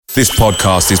This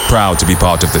podcast is proud to be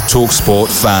part of the TalkSport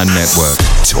Fan Network.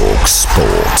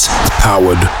 TalkSport.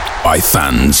 Powered by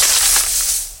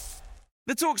fans.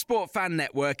 The TalkSport Fan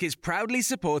Network is proudly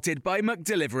supported by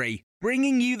McDelivery,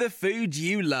 bringing you the food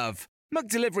you love.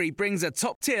 McDelivery brings a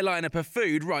top-tier lineup of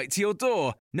food right to your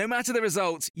door. No matter the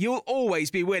result, you'll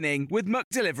always be winning with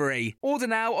McDelivery. Order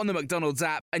now on the McDonald's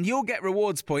app and you'll get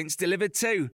rewards points delivered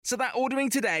too. So that ordering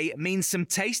today means some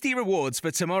tasty rewards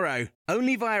for tomorrow.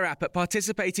 Only via app at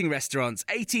participating restaurants.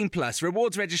 18 plus.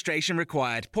 Rewards registration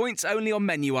required. Points only on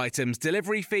menu items.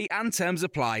 Delivery fee and terms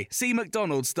apply. See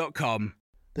mcdonalds.com.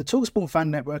 The TalkSport Fan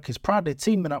Network is proudly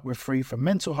teaming up with Free for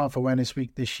Mental Health Awareness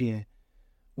Week this year.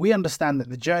 We understand that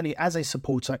the journey as a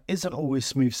supporter isn't always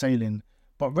smooth sailing,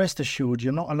 but rest assured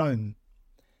you're not alone.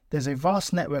 There's a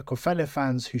vast network of fellow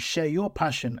fans who share your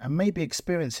passion and may be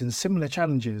experiencing similar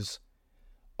challenges.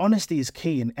 Honesty is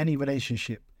key in any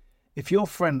relationship. If your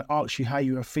friend asks you how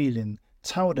you are feeling,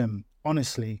 tell them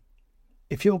honestly.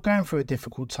 If you're going through a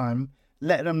difficult time,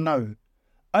 let them know.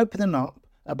 Opening up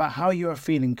about how you are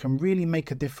feeling can really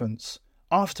make a difference.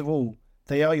 After all,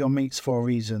 they are your mates for a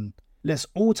reason. Let's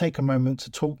all take a moment to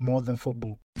talk more than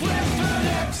football.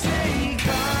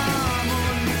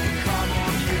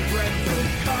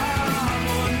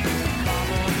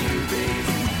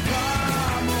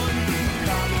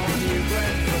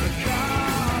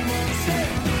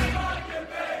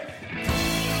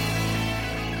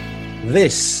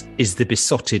 This is the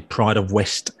Besotted Pride of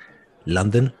West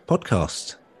London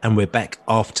podcast, and we're back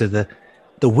after the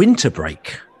winter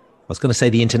break. I was going to say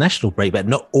the international break, but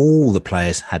not all the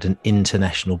players had an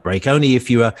international break. Only if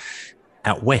you were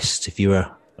out west, if you were an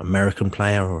American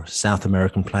player or a South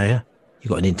American player, you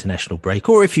got an international break.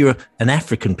 Or if you're an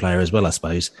African player as well, I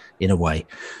suppose, in a way.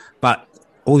 But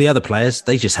all the other players,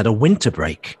 they just had a winter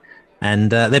break. And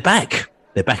they're back.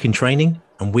 They're back in training.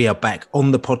 And we are back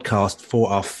on the podcast for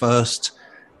our first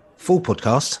full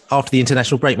podcast after the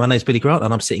international break. My name's Billy Grant,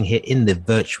 and I'm sitting here in the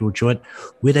virtual joint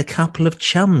with a couple of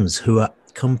chums who are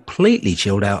completely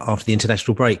chilled out after the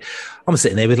international break. I'm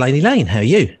sitting there with Laney Lane. How are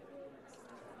you?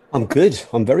 I'm good.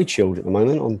 I'm very chilled at the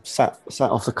moment. I'm sat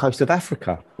off the coast of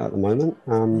Africa at the moment,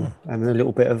 having a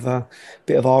little bit of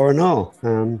R&R.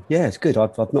 Yeah, it's good. I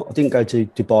didn't go to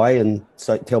Dubai and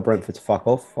tell Brentford to fuck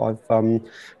off. I've come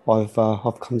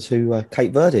to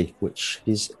Cape Verde, which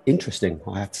is interesting,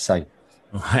 I have to say.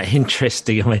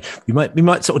 Interesting. I mean, we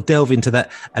might sort of delve into that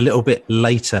a little bit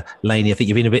later, Laney. I think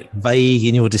you've been a bit vague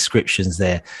in your descriptions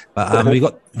there, but we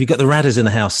got the Radders in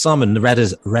the house. Simon, the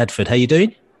Radders, Radford. How you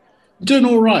doing? Doing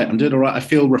all right. I'm doing all right. I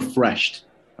feel refreshed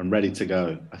and ready to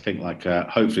go. I think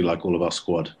hopefully like all of our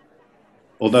squad.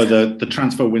 Although the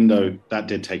transfer window that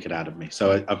did take it out of me,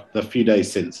 so the few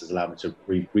days since has allowed me to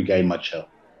regain my chill.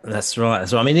 That's right.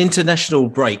 So, I mean, international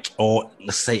break, or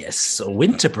let's say a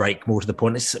winter break, more to the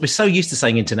point. We're so used to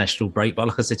saying international break, but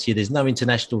like I said to you, there's no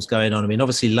internationals going on. I mean,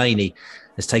 obviously, Laney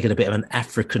has taken a bit of an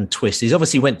African twist. He's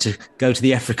obviously went to go to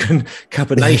the African Cup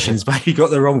of Nations, but he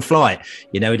got the wrong flight.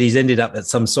 You know, and he's ended up at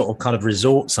some sort of kind of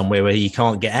resort somewhere where he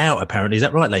can't get out, apparently. Is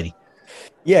that right, Laney?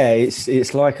 Yeah,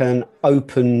 it's like an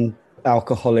open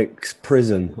alcoholics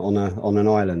prison on an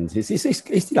island. It's you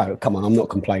know, come on, I'm not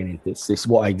complaining. It's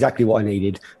exactly what I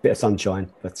needed. Bit of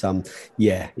sunshine, but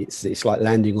yeah, it's like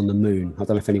landing on the moon. I don't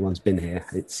know if anyone's been here.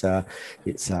 It's a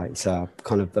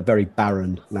kind of a very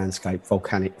barren landscape,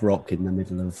 volcanic rock in the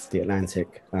middle of the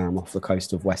Atlantic, off the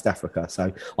coast of West Africa.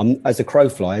 So as a crow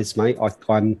flies, mate,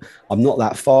 I'm not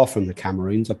that far from the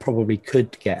Cameroons. I probably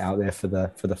could get out there for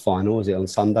the final. Is it on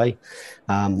Sunday?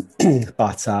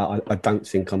 But I don't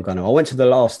think I'm going to. I went to the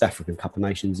last African Cup of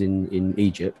Nations in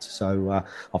Egypt, so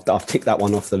I've ticked that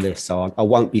one off the list. So I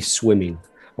won't be swimming.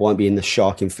 I won't be in the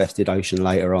shark-infested ocean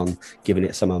later on, giving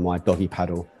it some of my doggy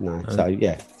paddle. No, so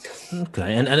yeah.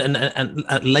 Okay,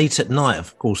 and late at night,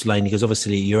 of course, Laney, because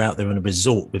obviously you're out there in a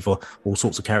resort with all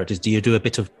sorts of characters. Do you do a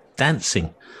bit of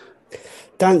dancing?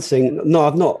 Dancing?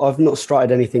 No, I've not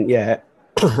started anything yet.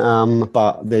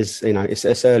 But there's, you know,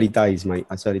 it's early days, mate.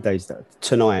 It's early days.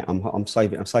 Tonight, I'm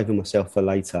saving myself for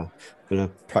later. I'm gonna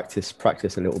practice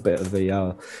a little bit of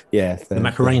the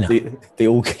Macarena, the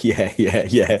all Gangnam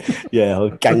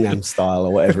Style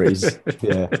or whatever it is.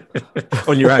 Yeah,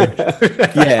 on your own.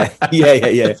 yeah.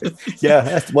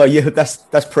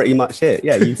 That's pretty much it.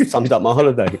 Yeah, you summed up my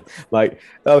holiday. Like,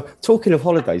 talking of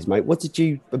holidays, mate.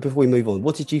 Before we move on,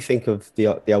 what did you think of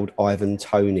the old Ivan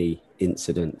Toney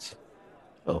incident?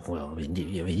 Oh, well, I mean,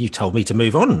 you told me to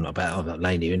move on about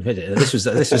Laney, and this was,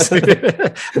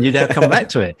 and you now come back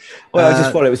to it. Well,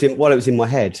 just while it was in my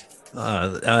head.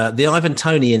 The Ivan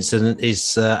Toney incident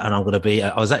is, and I'm going to be.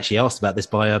 I was actually asked about this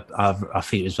by I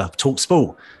think it was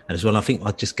TalkSport, and as well, I think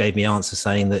I just gave me answer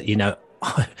saying that, you know,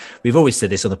 we've always said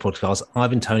this on the podcast.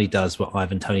 Ivan Toney does what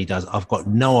Ivan Toney does. I've got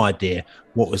no idea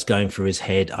what was going through his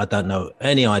head. I don't know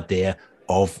any idea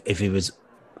of if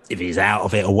he's out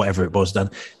of it or whatever it was done.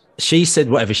 She said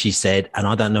whatever she said, and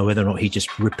I don't know whether or not he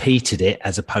just repeated it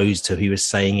as opposed to he was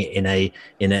saying it in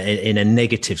a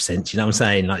negative sense. You know what I'm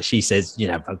saying? Like she says,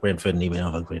 fuck Brentford, and he went,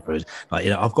 fuck Brentford. Like,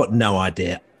 I've got no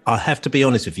idea. I have to be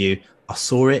honest with you. I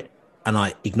saw it and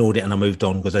I ignored it and I moved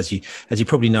on because as you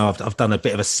probably know, I've done a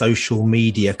bit of a social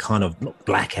media kind of not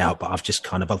blackout, but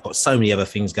I've got so many other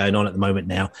things going on at the moment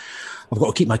now. I've got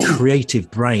to keep my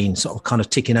creative brain sort of kind of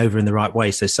ticking over in the right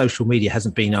way. So social media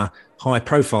hasn't been a high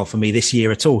profile for me this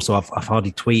year at all. So I've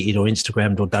hardly tweeted or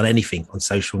Instagrammed or done anything on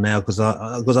social now because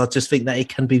I just think that it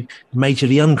can be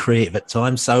majorly uncreative at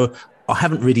times. So I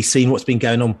haven't really seen what's been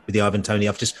going on with the Ivan Toney.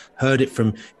 I've just heard it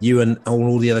from you and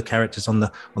all the other characters on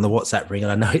the WhatsApp ring,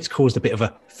 and I know it's caused a bit of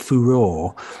a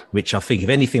furore, which I think if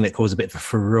anything that caused a bit of a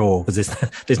furore, because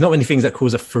there's not many things that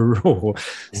cause a furore.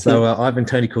 So Ivan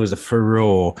Toney caused a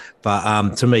furore,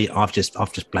 but to me, I've just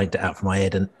blanked it out from my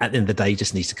head. And at the end of the day, he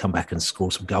just needs to come back and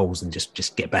score some goals and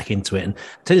just get back into it. And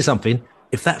I'll tell you something.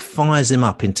 If that fires him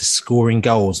up into scoring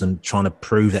goals and trying to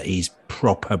prove that he's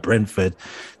proper Brentford,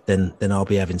 then I'll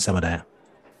be having some of that.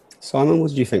 Simon, what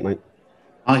did you think, mate?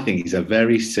 I think he's a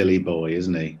very silly boy,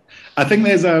 isn't he? I think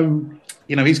there's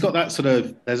he's got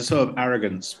there's a sort of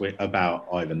arrogance about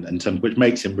Ivan in terms which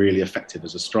makes him really effective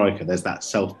as a striker. There's that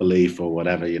self-belief or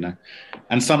whatever,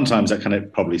 and sometimes that kind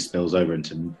of probably spills over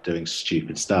into doing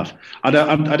stupid stuff. I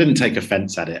didn't take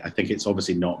offence at it. I think it's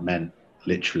obviously not meant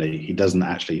literally. He doesn't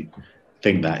actually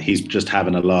think that. He's just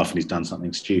having a laugh and he's done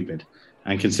something stupid.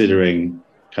 And considering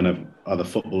kind of other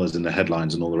footballers in the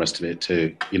headlines and all the rest of it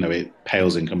too, it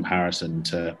pales in comparison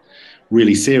to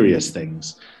really serious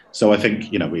things. So I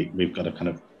think, we've got to kind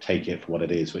of take it for what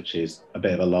it is, which is a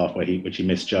bit of a laugh which he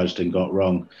misjudged and got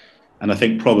wrong. And I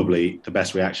think probably the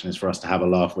best reaction is for us to have a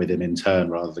laugh with him in turn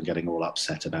rather than getting all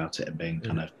upset about it and being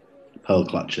kind of pearl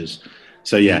clutchers.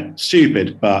 So yeah,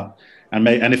 stupid, but and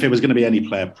if it was going to be any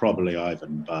player, probably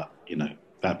Ivan, but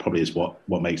that probably is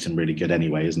what makes him really good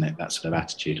anyway, isn't it? That sort of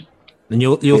attitude. And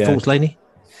your thoughts, Laney?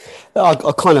 I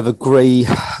kind of agree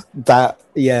that,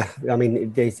 I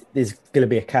mean, there's going to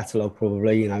be a catalogue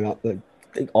probably,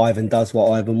 Ivan does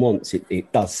what Ivan wants,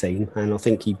 it does seem. And I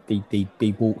think he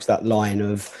walks that line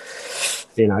of,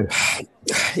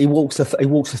 he walks a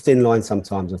thin line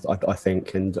sometimes, I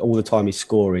think, and all the time he's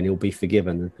scoring, he'll be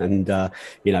forgiven. And,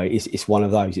 it's one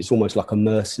of those. It's almost like a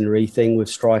mercenary thing with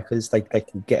strikers. They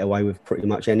can get away with pretty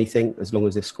much anything as long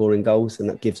as they're scoring goals, and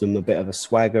that gives them a bit of a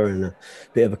swagger and a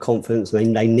bit of a confidence. They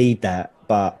need that.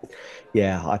 But,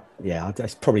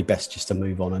 it's probably best just to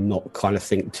move on and not kind of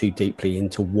think too deeply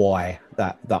into why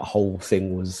that whole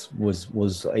thing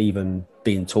was even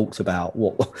being talked about.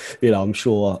 What I'm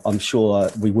sure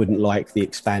we wouldn't like the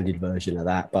expanded version of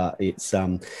that, but it's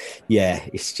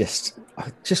it's just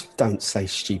don't say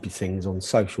stupid things on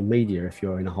social media if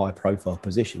you're in a high profile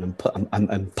position and put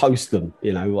and post them.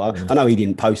 I know he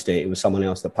didn't post it; it was someone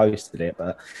else that posted it,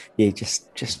 but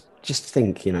just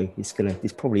think, this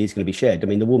probably is going to be shared. I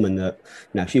mean, the woman that,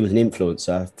 she was an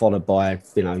influencer followed by,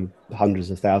 hundreds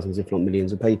of thousands, if not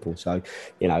millions of people. So,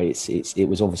 it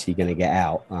was obviously going to get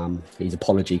out. His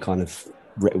apology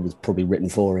was probably written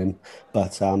for him,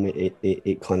 but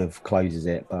it kind of closes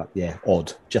it. But yeah,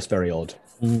 odd, just very odd.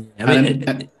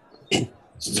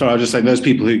 Sorry, I'll just say those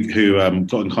people who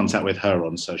got in contact with her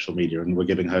on social media and were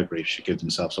giving her grief should give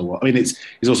themselves a what. I mean, it's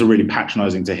also really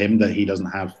patronising to him that he doesn't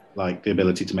have the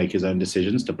ability to make his own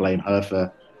decisions. To blame her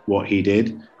for what he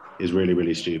did is really,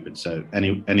 really stupid. So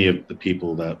any of the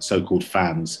people, the so-called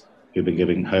fans who've been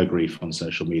giving her grief on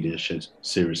social media should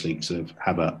seriously sort of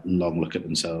have a long look at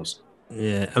themselves.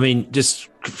 Yeah, I mean, just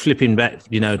flipping back,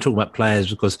 talking about players,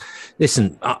 because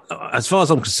listen, as far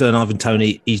as I'm concerned, Ivan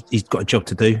Toney, he's got a job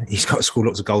to do. He's got to score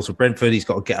lots of goals for Brentford. He's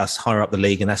got to get us higher up the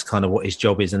league, and that's kind of what his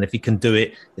job is. And if he can do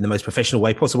it in the most professional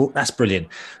way possible, that's brilliant.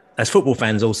 As football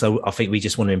fans also, I think we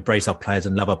just want to embrace our players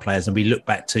and love our players. And we look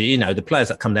back to, the players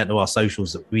that come down to our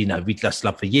socials that we just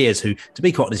loved for years, who, to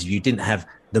be quite honest with you, didn't have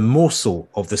the morsel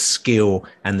of the skill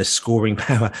and the scoring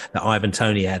power that Ivan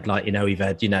Toney had. We've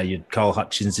had, your Carl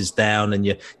Hutchins is down and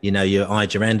your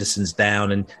Ija Anderson's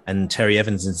down and Terry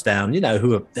Evanson's down,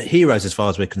 who are the heroes as far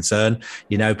as we're concerned,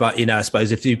 but, I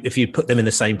suppose if you put them in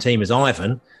the same team as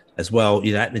Ivan, as well,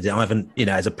 Ivan,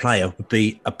 as a player would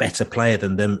be a better player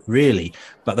than them, really.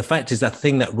 But the fact is that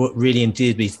thing that really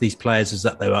endeared these players is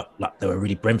that they were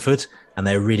really Brentford and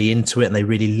they were really into it and they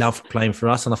really loved playing for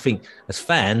us. And I think as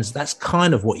fans, that's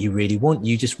kind of what you really want.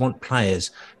 You just want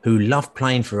players who love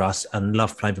playing for us and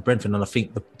love playing for Brentford. And I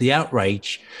think the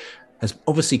outrage has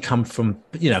obviously come from,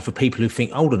 for people who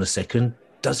think, hold on a second,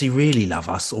 does he really love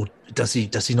us, or does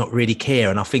he not really care?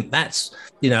 And I think that's,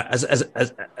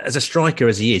 as a striker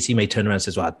as he is, he may turn around and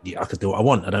says, well, I can do what I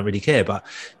want, I don't really care. But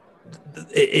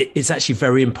it's actually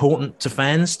very important to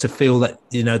fans to feel that,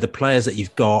 the players that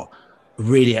you've got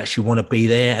really actually want to be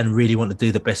there and really want to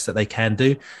do the best that they can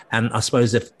do. And I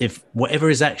suppose if whatever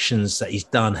his actions that he's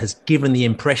done has given the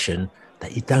impression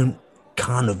that you don't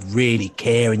kind of really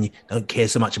care and you don't care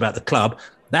so much about the club,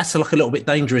 that's like a little bit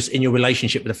dangerous in your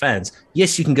relationship with the fans.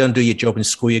 Yes, you can go and do your job and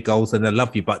score your goals and they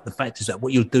love you, but the fact is that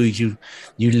what you'll do is you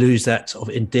lose that sort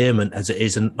of endearment as it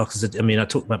is. And like I said, I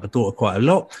talk about my daughter quite a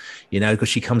lot, because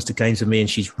she comes to games with me and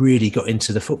she's really got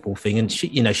into the football thing. And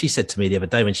she said to me the other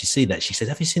day when she see that, she said,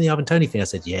 have you seen the Ivan Toney thing? I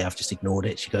said, yeah, I've just ignored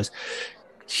it. She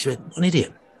went, what an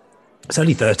idiot. It's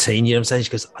only 13, you know what I'm saying? She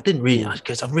goes,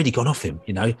 I've really gone off him,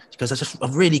 She goes,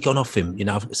 I've really gone off him,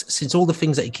 since all the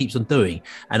things that he keeps on doing.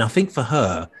 And I think for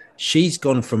her, she's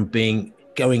gone from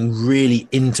going really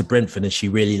into Brentford and she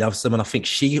really loves them. And I think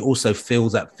she also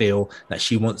feels that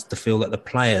she wants to feel that the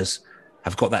players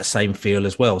have got that same feel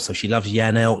as well. So she loves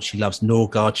Janelt, she loves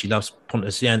Norgard, she loves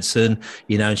Pontus Jansson,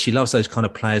 and she loves those kind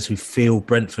of players who feel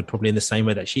Brentford probably in the same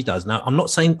way that she does. Now, I'm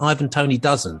not saying Ivan Toney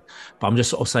doesn't, but I'm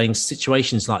just sort of saying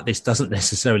situations like this doesn't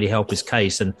necessarily help his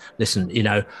case. And listen,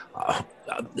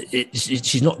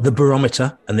 she's not the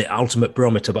barometer and the ultimate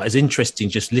barometer, but it's interesting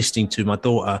just listening to my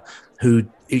daughter who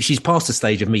she's past the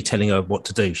stage of me telling her what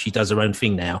to do. She does her own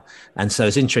thing now. And so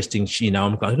it's interesting.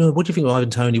 I'm going, what do you think of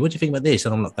Ivan Toney? What do you think about this?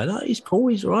 And I'm like, he's cool.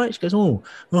 He's all right. She goes, oh,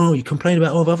 you complain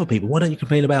about all of other people. Why don't you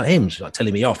complain about him? She's like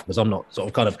telling me off because I'm not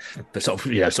sort of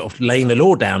laying the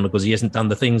law down because he hasn't done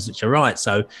the things which are right.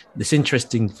 So this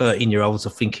interesting 13-year-olds are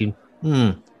thinking,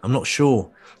 I'm not sure.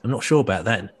 I'm not sure about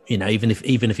that, even if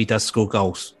he does score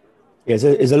goals. Yeah,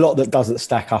 there's a lot that doesn't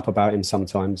stack up about him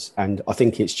sometimes. And I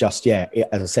think it's just, as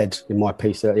I said in my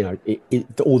piece, all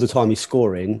the time he's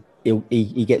scoring,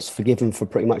 he gets forgiven for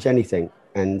pretty much anything.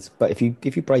 But if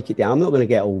you break it down, I'm not going to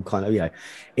get all kind of,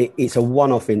 it's a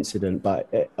one-off incident,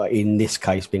 but in this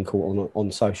case being caught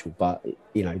on social. But,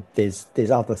 there's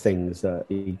other things that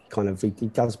he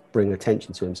does bring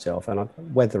attention to himself. And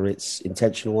whether it's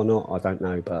intentional or not, I don't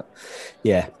know. But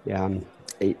I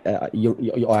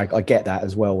get that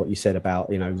as well. What you said about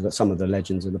that some of the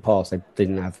legends of the past, they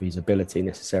didn't have his ability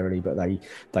necessarily, but they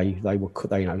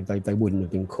wouldn't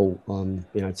have been caught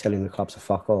telling the club to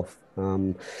fuck off.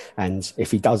 And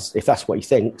if that's what he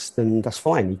thinks, then that's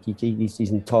fine. He's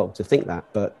entitled to think that,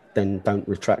 but then don't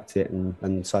retract it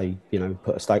and say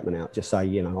put a statement out. Just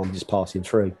say I'm just passing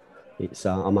through. It's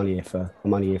I'm only here for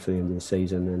the end of the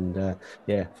season, and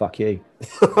fuck you.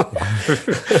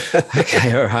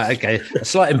 Okay, all right, okay. A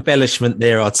slight embellishment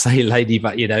there, I'd say, lady,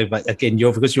 but but again,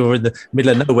 because you're in the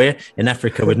middle of nowhere in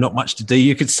Africa with not much to do,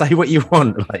 you could say what you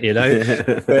want, but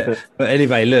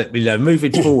anyway, look,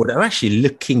 moving forward, I'm actually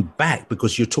looking back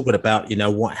because you're talking about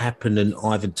what happened in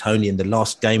Ivan Toney in the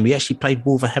last game. We actually played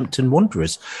Wolverhampton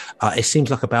Wanderers. It seems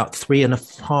like about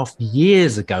 3.5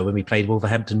 years ago when we played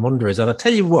Wolverhampton Wanderers, and I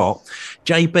tell you what,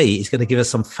 JB is going to give us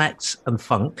some facts and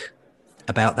funk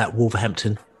about that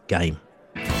Wolverhampton game.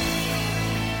 Are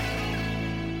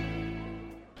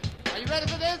you ready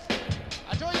for this?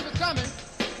 I told you it was coming.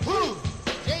 Woo!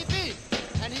 JB,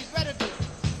 and he's ready to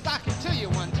sock it to you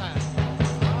one time.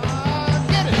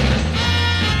 Get it!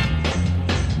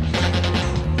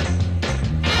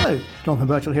 Hello, Jonathan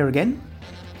Birchall here again.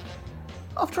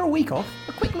 After a week off,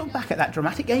 a quick look back at that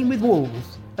dramatic game with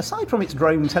Wolves, aside from its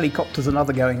drones, helicopters and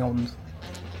other going-ons.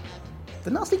 The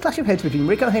nasty clash of heads between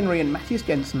Rico Henry and Matthias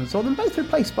Jensen saw them both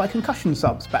replaced by concussion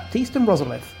subs Baptiste and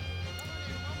Rozolev.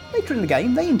 Later in the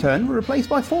game, they in turn were replaced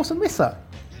by Force and Wissa.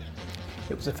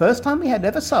 It was the first time we had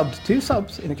ever subbed 2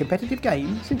 subs in a competitive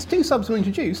game since 2 subs were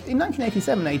introduced in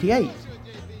 1987-88.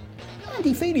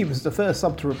 Andy Feely was the first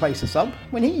sub to replace a sub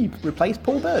when he replaced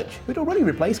Paul Birch, who had already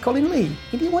replaced Colin Lee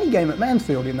in the away game at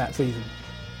Mansfield in that season.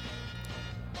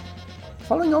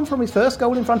 Following on from his first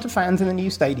goal in front of fans in the new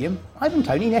stadium, Ivan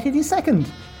Toney netted his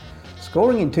second.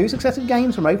 Scoring in 2 successive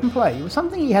games from open play was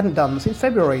something he hadn't done since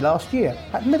February last year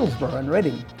at Middlesbrough and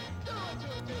Reading.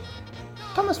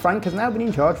 Thomas Frank has now been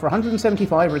in charge for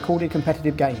 175 recorded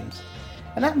competitive games,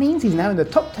 and that means he's now in the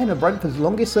top 10 of Brentford's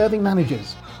longest serving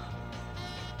managers.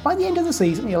 By the end of the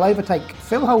season, he'll overtake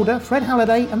Phil Holder, Fred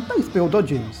Halliday and both Bill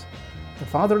Dodgins, the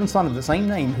father and son of the same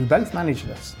name who both managed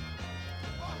us.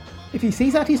 If he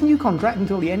sees out his new contract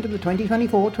until the end of the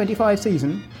 2024-25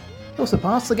 season, he'll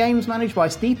surpass the games managed by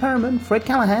Steve Perriman, Fred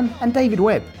Callahan and David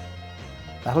Webb.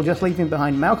 That'll just leave him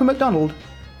behind Malcolm MacDonald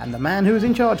and the man who was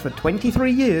in charge for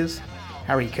 23 years,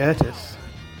 Harry Curtis.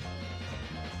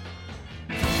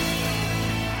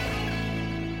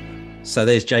 So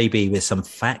there's JB with some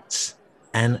facts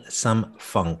and some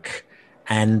funk.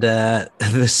 And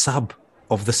the sub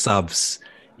of the subs,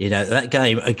 that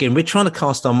game, again, we're trying to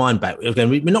cast our mind back. Again,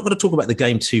 we're not going to talk about the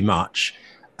game too much.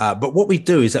 But what we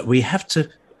do is that we have to,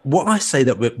 what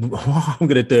I'm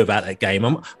going to do about that game,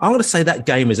 I'm going to say that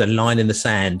game is a line in the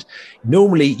sand.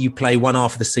 Normally you play one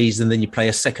half of the season, then you play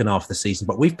a second half of the season,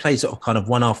 but we've played sort of kind of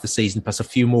one half of the season plus a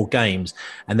few more games.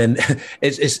 And then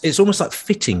it's almost like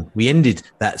fitting. We ended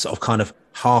that sort of kind of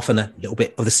half and a little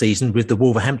bit of the season with the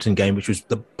Wolverhampton game, which was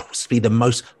possibly the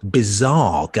most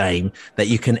bizarre game that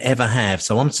you can ever have.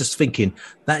 So I'm just thinking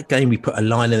that game, we put a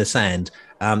line in the sand.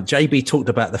 JB talked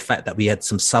about the fact that we had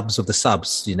some subs of the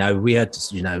subs. We had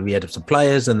some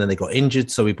players and then they got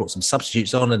injured. So we brought some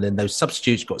substitutes on, and then those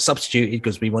substitutes got substituted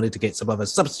because we wanted to get some other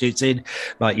substitutes in.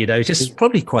 Just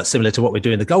probably quite similar to what we're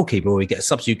doing the goalkeeper, where we get a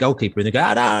substitute goalkeeper and they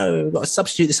go, no, we've got to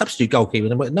substitute the substitute goalkeeper,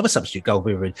 and then another substitute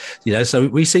goalkeeper in, so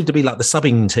we seem to be like the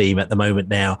subbing team at the moment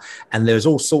now. And there's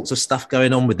all sorts of stuff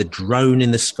going on with the drone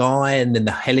in the sky and then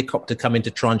the helicopter coming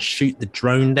to try and shoot the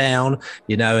drone down,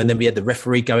 and then we had the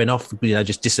referee going off,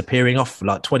 just disappearing off for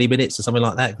like 20 minutes or something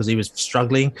like that because he was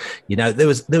struggling. There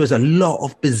was a lot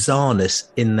of bizarreness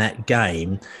in that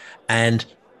game. And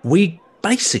we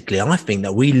basically, I think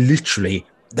that we literally,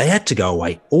 they had to go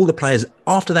away. All the players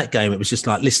after that game, it was just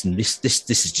like, listen, this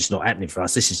is just not happening for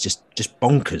us. This is just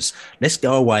bonkers. Let's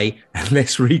go away and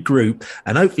let's regroup.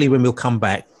 And hopefully when we'll come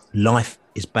back, life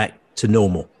is back to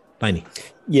normal. Laney.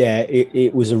 Yeah,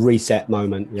 it was a reset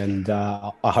moment, and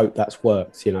I hope that's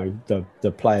worked.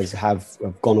 The players have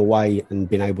gone away and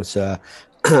been able to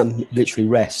literally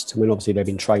rest. I mean, obviously they've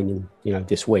been training,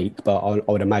 this week, but I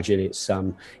would imagine it's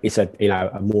a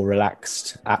more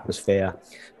relaxed atmosphere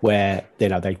where they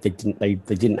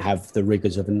didn't have the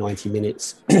rigors of the 90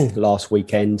 minutes last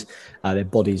weekend. Their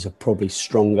bodies are probably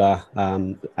stronger,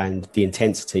 and the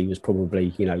intensity was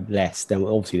probably less. Than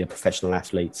obviously they're professional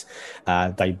athletes.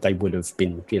 They would have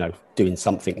been doing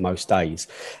something most days.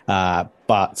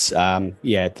 But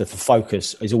the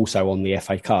focus is also on the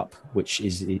FA Cup, which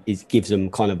gives them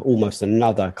kind of almost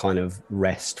another kind of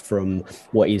rest from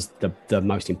what is the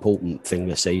most important thing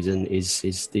this season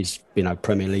is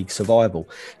Premier League survival.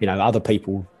 Other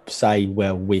people say,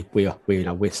 well,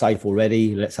 we're safe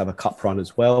already. Let's have a cup run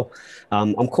as well.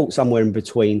 I'm caught somewhere in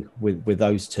between with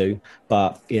those two.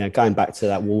 But going back to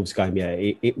that Wolves game,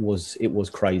 it was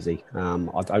crazy.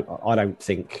 I don't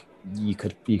think you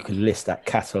could list that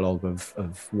catalogue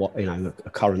of what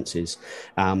occurrences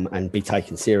and be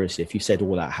taken seriously. If you said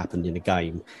all that happened in a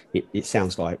game, it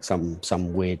sounds like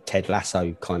some weird Ted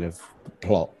Lasso kind of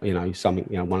plot, something,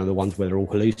 one of the ones where they're all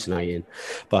hallucinating.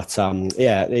 But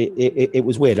it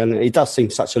was weird, and it does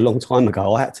seem such a long time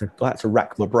ago. I had to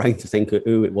rack my brain to think of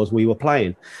who it was we were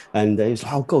playing, and it was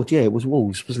like, oh god, yeah, it was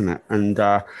Wolves, wasn't it? And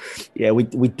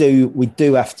we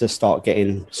do have to start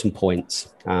getting some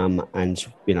points, and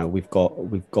we've got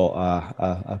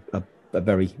a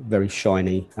very, very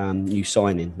shiny new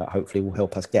signing that hopefully will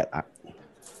help us get that.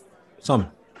 Simon.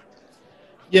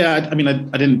 Yeah, I mean,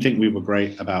 I didn't think we were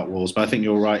great about Wolves, but I think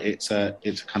you're right. It's a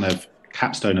kind of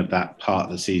capstone of that part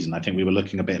of the season. I think we were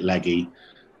looking a bit leggy.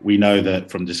 We know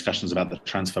that from discussions about the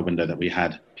transfer window that we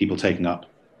had people taking up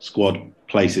squad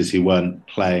places who weren't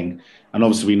playing. And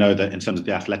obviously we know that in terms of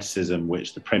the athleticism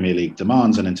which the Premier League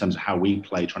demands, and in terms of how we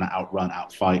play, trying to outrun,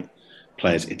 outfight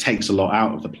players, it takes a lot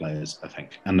out of the players, I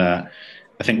think. And I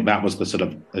think that was the sort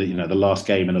of, the last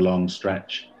game in a long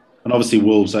stretch. And obviously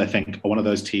Wolves, I think, are one of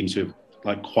those teams who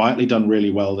have quietly done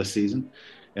really well this season,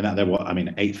 in that they're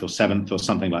 8th or 7th or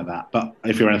something like that. But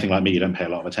if you're anything like me, you don't pay a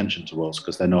lot of attention to Wolves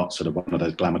because they're not sort of one of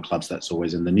those glamour clubs that's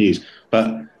always in the news.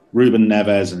 But Ruben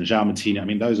Neves and João Moutinho, I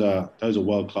mean, those are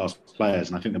world-class players,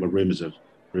 and I think there were rumours of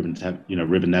Ruben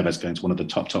Neves going to one of the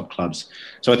top clubs.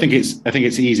 So I think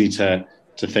it's easy to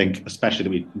think, especially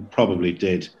that we probably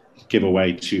did give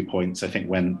away 2 points. I think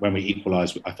when we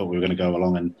equalised, I thought we were going to go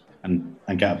along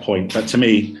and get a point. But to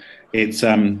me, it's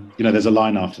there's a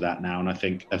line after that now, and I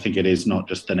think it is not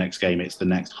just the next game; it's the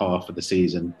next half of the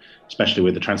season, especially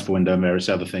with the transfer window and various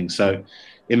other things. So,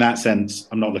 in that sense,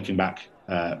 I'm not looking back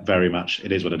very much.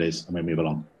 It is what it is, and we move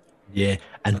along. Yeah,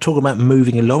 and talking about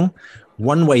moving along,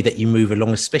 one way that you move along,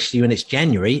 especially when it's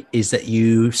January, is that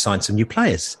you sign some new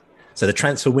players. So the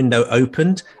transfer window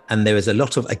opened, and there was a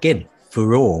lot of, again,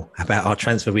 furore about our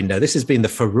transfer window. This has been the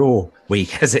furore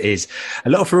week, as it is. A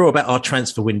lot of furore about our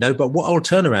transfer window. But what I'll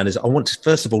turn around is I want to,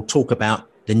 first of all, talk about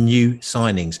the new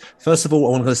signings. First of all,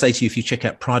 I want to say to you, if you check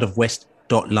out prideofwest.com,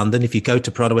 prideofwest.london. If you go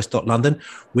to prideofwest.london,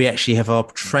 we actually have our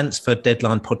transfer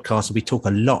deadline podcast. And we talk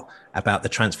a lot about the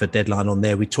transfer deadline on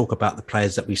there. We talk about the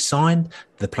players that we signed,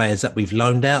 the players that we've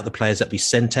loaned out, the players that we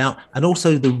sent out, and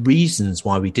also the reasons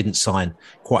why we didn't sign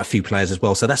quite a few players as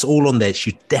well. So that's all on there.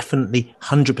 You definitely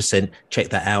 100% check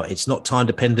that out. It's not time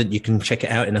dependent. You can check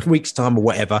it out in a week's time or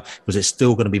whatever, because it's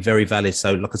still going to be very valid.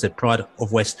 So like I said,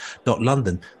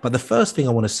 prideofwest.london. But the first thing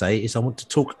I want to say is I want to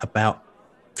talk about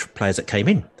players that came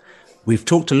in. We've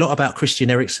talked a lot about Christian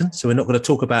Eriksen, so we're not going to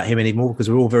talk about him anymore because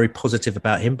we're all very positive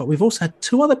about him. But we've also had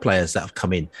two other players that have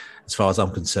come in, as far as I'm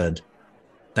concerned.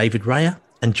 David Raya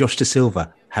and Josh Da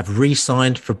Silva have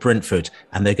re-signed for Brentford,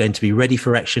 and they're going to be ready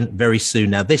for action very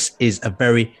soon. Now, this is a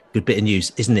very good bit of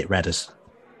news, isn't it, Radders?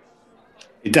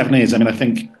 It definitely is. I mean, I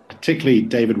think particularly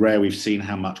David Raya, we've seen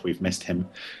how much we've missed him.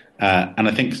 And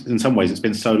I think in some ways it's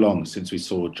been so long since we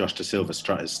saw Josh Da Silva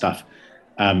strut his stuff.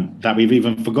 That we've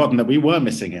even forgotten that we were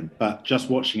missing him. But just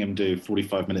watching him do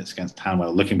 45 minutes against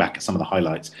Hanwell, looking back at some of the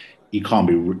highlights, you can't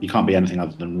be anything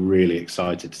other than really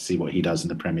excited to see what he does in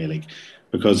the Premier League.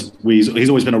 Because he's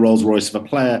always been a Rolls Royce of a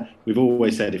player. We've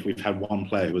always said if we've had one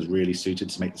player who was really suited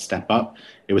to make the step up,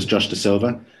 it was Josh Da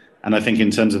Silva. And I think in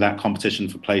terms of that competition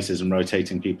for places and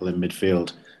rotating people in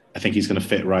midfield, I think he's going to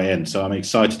fit right in. So I'm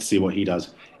excited to see what he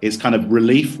does. It's kind of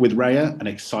relief with Raya and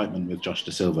excitement with Josh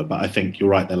Da Silva. But I think you're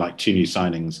right, they're like two new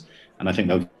signings. And I think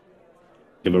they'll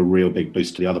give a real big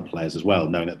boost to the other players as well,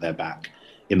 knowing that they're back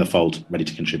in the fold, ready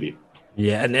to contribute.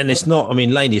 Yeah, and it's not, I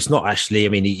mean, Laney, it's not actually, I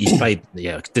mean, he's played,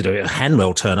 did a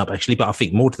Hanwell turn up actually, but I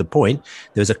think more to the point,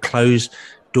 there was a closed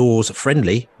doors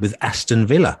friendly with Aston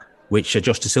Villa, which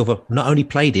Josh Da Silva not only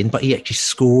played in, but he actually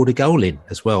scored a goal in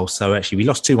as well. So actually we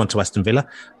lost 2-1 to Aston Villa.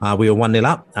 We were 1-0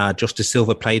 up. Josh Da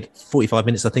Silva played 45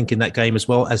 minutes, I think, in that game as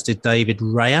well, as did David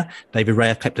Raya. David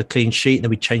Raya kept a clean sheet, and then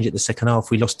we changed it the second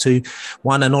half. We lost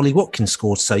 2-1, and Ollie Watkins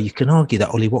scored. So you can argue that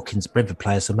Ollie Watkins, Brentford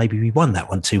player, so maybe we won that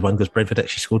one 2-1 because Brentford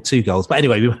actually scored 2 goals. But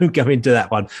anyway, we won't go into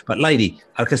that one. But lady,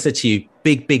 like I said to you,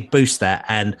 big boost that,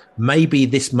 and maybe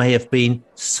this may have been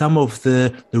some of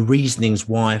the reasonings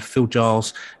why Phil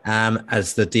Giles,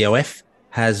 as the DOF,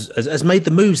 has made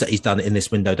the moves that he's done in this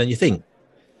window, don't you think?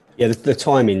 Yeah, the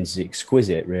timing's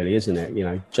exquisite, really, isn't it? You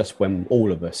know, just when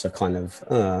all of us are kind of,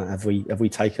 have we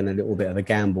taken a little bit of a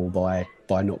gamble by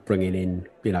not bringing in,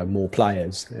 more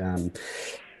players,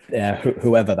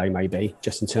 whoever they may be,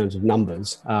 just in terms of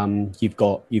numbers. You've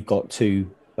got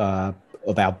two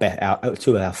of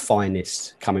our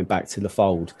finest coming back to the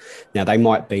fold. Now, they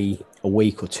might be a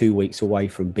week or 2 weeks away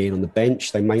from being on the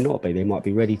bench. They may not be. They might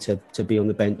be ready to be on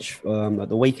the bench at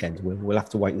the weekend. We'll have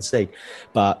to wait and see.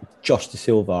 But Josh Da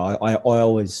Silva, I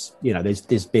always,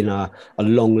 there's been a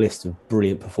long list of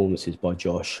brilliant performances by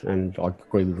Josh, and I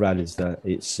agree with Radders that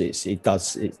it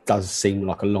does seem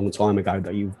like a long time ago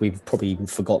that we've probably even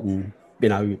forgotten. We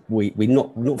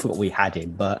not forgot we had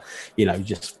him, but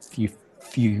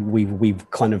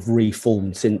we've kind of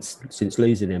reformed since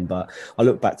losing him. But I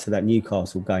look back to that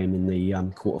Newcastle game in the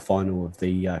quarter-final of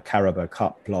the Carabao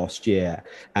Cup last year,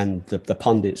 and the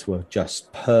pundits were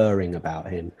just purring about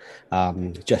him,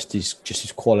 just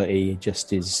his quality,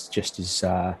 just his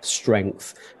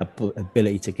strength,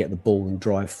 ability to get the ball and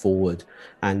drive forward.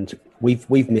 And we've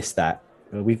missed that.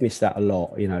 We've missed that a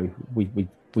lot.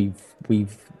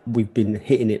 We've been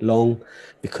hitting it long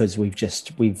because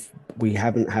we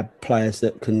haven't had players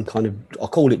that can kind of, I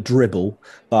call it dribble,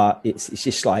 but it's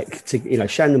just like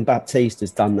Shannon Baptiste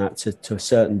has done that to a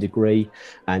certain degree,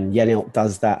 and Yannick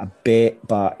does that a bit,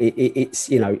 but it's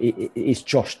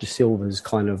Josh Da Silva's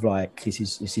kind of like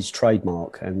it's his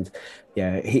trademark, and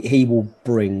yeah, he will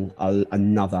bring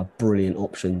another brilliant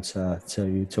option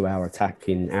to our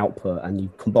attacking output, and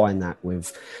you combine that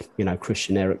with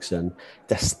Christian Eriksen.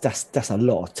 That's a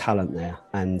lot of talent there,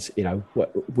 and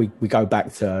we go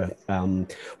back to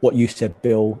what you said,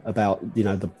 Bill, about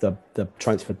the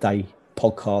transfer day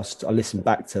podcast. I listened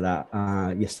back to that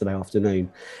yesterday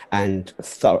afternoon, and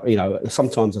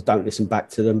sometimes I don't listen back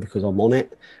to them because I'm on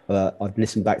it. I'd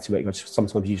listen back to it.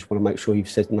 Sometimes you just want to make sure you've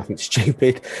said nothing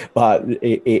stupid, but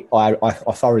I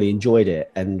thoroughly enjoyed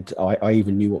it, and I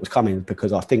even knew what was coming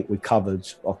because I think we covered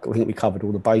all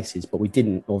the bases, but we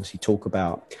didn't obviously talk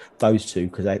about those two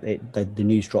because the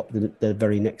news dropped the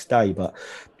very next day. But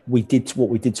we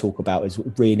did talk about is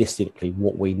realistically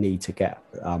what we need to get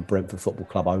Brentford Football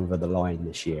Club over the line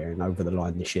this year, and over the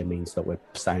line this year means that we're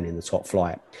staying in the top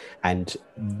flight. And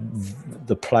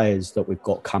the players that we've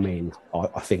got come in,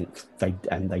 I think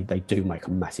they do make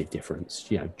a massive difference.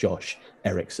 You know, Josh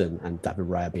Eriksson and David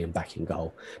Raya being back in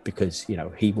goal, because you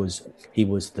know he was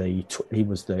the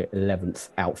 11th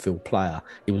outfield player.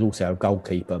 He was also a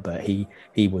goalkeeper, but he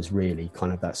was really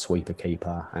kind of that sweeper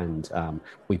keeper, and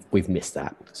we've missed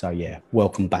that. So yeah,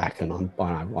 welcome back, and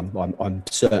I'm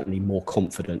certainly more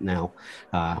confident now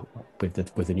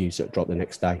with the news that dropped the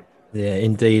next day. Yeah,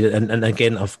 indeed. And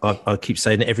again, I keep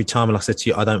saying it every time. And I said to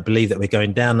you, I don't believe that we're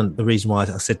going down. And the reason why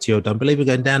I said to you, I don't believe we're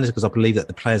going down is because I believe that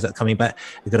the players that are coming back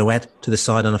are going to add to the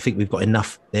side. And I think we've got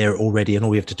enough there already. And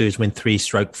all we have to do is win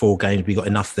 3/4 games. We've got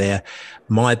enough there.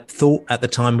 My thought at the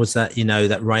time was that, you know,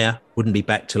 that Raya wouldn't be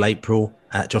back till April.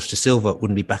 Josh De Silva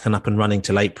wouldn't be back and up and running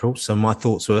till April. So my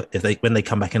thoughts were, when they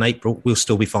come back in April, we'll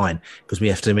still be fine, because we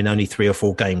have to win only 3 or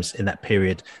 4 games in that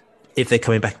period. If they're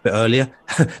coming back a bit earlier,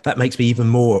 that makes me even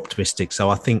more optimistic. So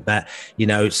I think that, you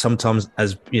know, sometimes,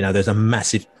 as you know, there's a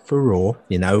massive furore,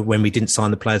 you know, when we didn't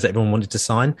sign the players that everyone wanted to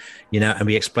sign, you know, and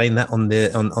we explained that on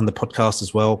the podcast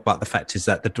as well. But the fact is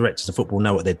that the directors of football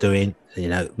know what they're doing. You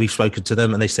know, we've spoken to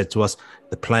them and they said to us,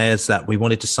 the players that we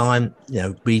wanted to sign, you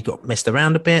know, we got messed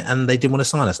around a bit and they didn't want to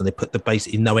sign us, and they put the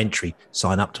basically no entry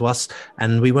sign up to us,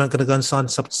 and we weren't going to go and sign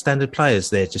substandard players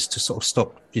there just to sort of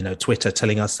stop, you know, Twitter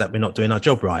telling us that we're not doing our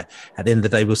job right. At the end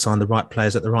of the day, we'll sign the right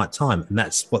players at the right time, and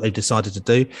that's what they decided to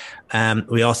do.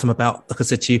 We asked them about, like I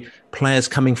said to you, players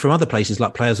coming from other places,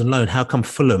 like players on loan. How come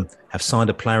Fulham have signed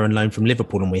a player on loan from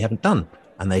Liverpool and we haven't done?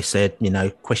 And they said, you know,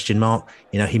 question mark,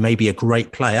 you know, he may be a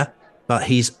great player, but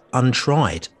he's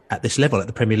untried at this level, at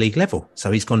the Premier League level.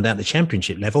 So he's gone down to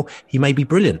Championship level. He may be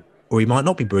brilliant, or he might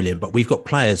not be brilliant, but we've got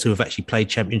players who have actually played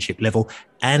Championship level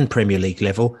and Premier League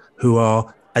level who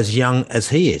are as young as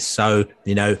he is. So,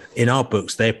 you know, in our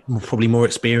books, they're probably more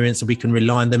experienced and we can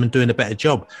rely on them and doing a better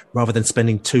job, rather than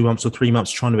spending 2 months or 3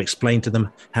 months trying to explain to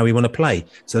them how we want to play.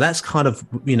 So that's kind of,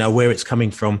 you know, where it's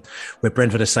coming from, where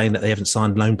Brentford are saying that they haven't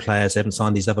signed loan players, they haven't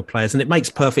signed these other players. And it makes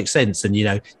perfect sense. And, you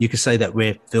know, you could say that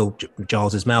we're Phil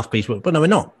Giles's mouthpiece, but no, we're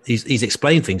not. He's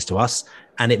explained things to us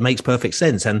and it makes perfect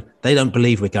sense. And they don't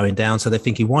believe we're going down. So they're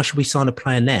thinking, why should we sign a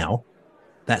player now?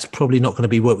 That's probably not going to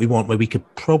be what we want, where we could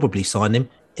probably sign him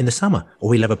in the summer, or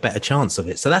we'll have a better chance of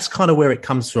it. So that's kind of where it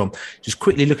comes from. Just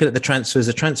quickly looking at the transfers.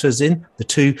 The transfers in, the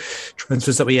 2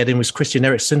 transfers that we had in was Christian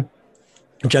Eriksen,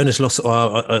 Jonas Loss,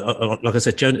 like I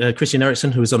said, Christian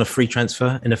Eriksen, who was on a free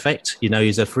transfer in effect. You know,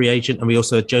 he's a free agent. And we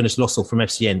also had Jonas Lossell from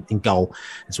FCN in goal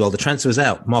as well. The transfers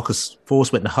out. Marcus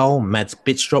Forss went to Hull. Mads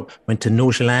Bidstrup went to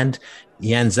Nordsjælland.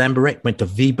 Jan Zambarek went to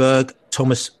Viborg.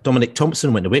 Dominic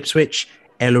Thompson went to Ipswich.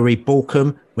 Ellery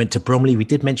Borkham went to Bromley. We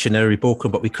did mention Ellery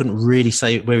Borkham, but we couldn't really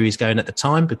say where he was going at the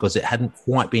time because it hadn't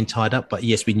quite been tied up. But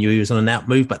yes, we knew he was on an out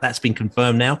move, but that's been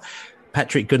confirmed now.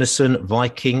 Patrick Gunnarsson,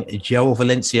 Viking. Joel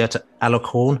Valencia to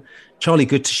Allocorn. Charlie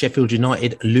Good to Sheffield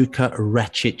United. Luka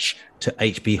Racic to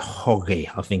HB Hoggy,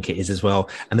 I think it is as well.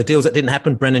 And the deals that didn't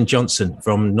happen, Brennan Johnson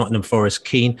from Nottingham Forest,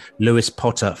 Keane. Lewis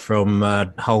Potter from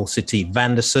Hull City.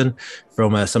 Vanderson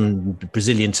from some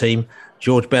Brazilian team.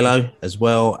 George Bello as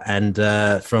well, and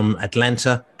from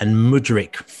Atlanta, and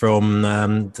Mudryk from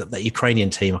the Ukrainian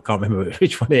team. I can't remember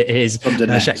which one it is.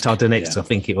 Shakhtar Donetsk, yeah. I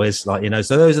think it was. Like, you know,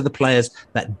 so those are the players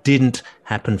that didn't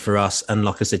happen for us. And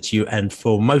like I said to you, and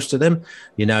for most of them,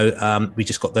 you know, we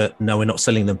just got no, we're not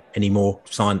selling them anymore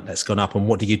sign that's gone up. And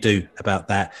what do you do about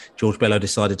that? George Bello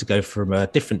decided to go from a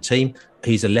different team.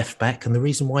 He's a left back, and the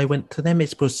reason why he went to them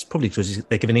was probably because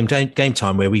they're giving him game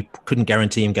time where we couldn't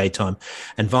guarantee him game time.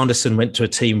 And Vanderson went to a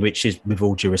team which is, with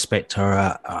all due respect,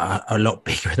 are a lot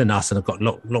bigger than us and have got a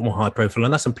lot more high profile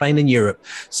than us and playing in Europe.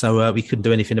 So we couldn't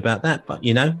do anything about that. But,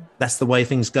 you know, that's the way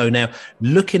things go. Now,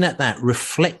 looking at that,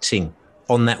 reflecting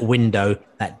on that window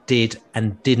that did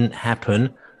and didn't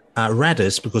happen,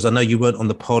 Radders, because I know you weren't on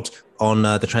the pod on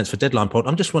the transfer deadline pod,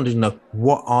 I'm just wondering to know,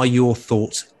 what are your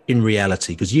thoughts in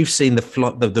reality? Because you've seen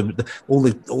all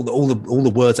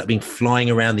the words that have been flying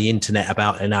around the internet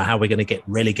about, you know, how we're going to get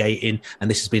relegated, and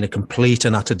this has been a complete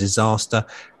and utter disaster.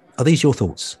 Are these your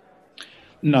thoughts?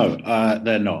 No,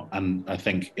 they're not. And I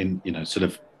think sort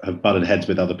of have butted heads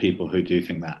with other people who do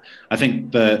think that. I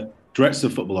think the directors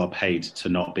of football are paid to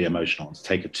not be emotional, to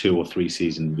take a 2 or 3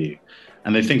 season view.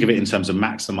 And they think of it in terms of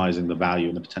maximising the value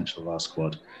and the potential of our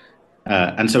squad.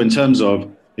 And so in terms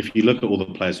of, if you look at all the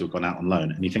players who have gone out on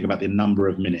loan and you think about the number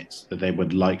of minutes that they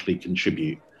would likely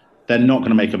contribute, they're not going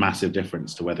to make a massive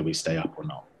difference to whether we stay up or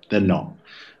not. They're not.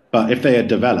 But if they are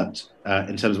developed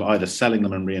in terms of either selling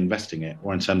them and reinvesting it,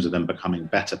 or in terms of them becoming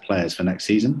better players for next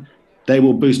season, they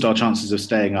will boost our chances of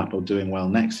staying up or doing well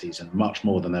next season much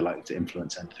more than they're likely to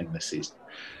influence anything this season.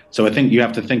 So I think you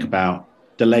have to think about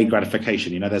delayed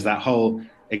gratification. There's that whole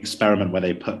experiment where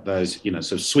they put those,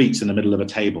 sort of sweets in the middle of a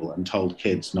table and told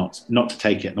kids not to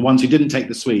take it. And the ones who didn't take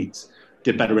the sweets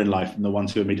did better in life than the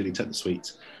ones who immediately took the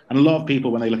sweets. And a lot of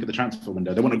people, when they look at the transfer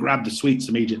window, they want to grab the sweets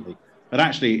immediately. But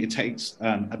actually, it takes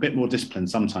a bit more discipline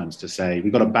sometimes to say,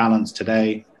 we've got to balance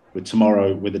today with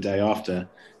tomorrow, with the day after.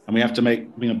 And we have to make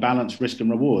balance risk and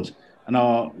reward. And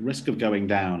our risk of going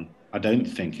down, I don't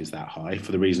think is that high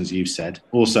for the reasons you've said.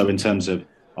 Also, in terms of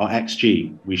our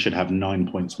XG, we should have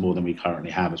 9 points more than we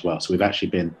currently have as well. So we've actually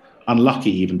been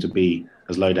unlucky even to be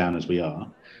as low down as we are.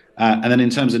 And then in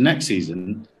terms of next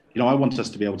season, I want us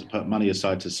to be able to put money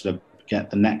aside to sort of get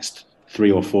the next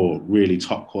 3 or 4 really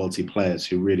top quality players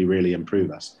who really, really improve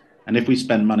us. And if we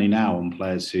spend money now on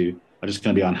players who are just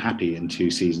going to be unhappy in 2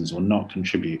 seasons or not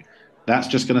contribute, that's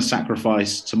just going to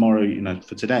sacrifice tomorrow,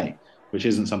 for today, which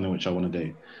isn't something which I want to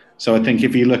do. So I think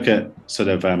if you look at sort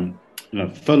of,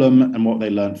 Fulham and what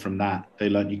they learned from that, they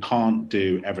learned you can't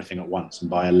do everything at once and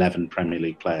buy 11 Premier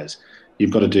League players.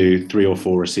 You've got to do 3 or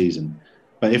 4 a season.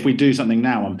 But if we do something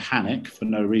now and panic for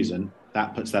no reason,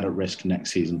 that puts that at risk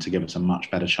next season to give us a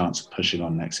much better chance of pushing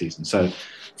on next season. So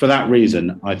for that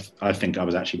reason, I think I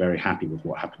was actually very happy with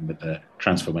what happened with the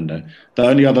transfer window. The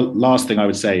only other last thing I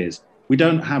would say is we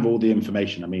don't have all the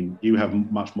information. I mean, you have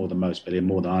much more than most, Billy, and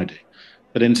more than I do.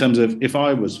 But in terms of if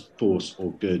I was Force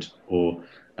or Good or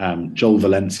Joel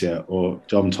Valencia or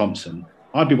John Thompson,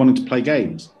 I'd be wanting to play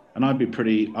games and I'd be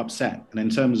pretty upset. And in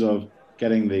terms of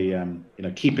getting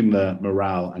the, keeping the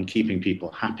morale and keeping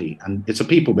people happy, and it's a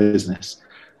people business,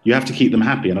 you have to keep them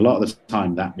happy. And a lot of the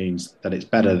time that means that it's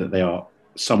better that they are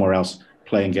somewhere else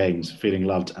playing games, feeling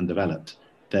loved and developed,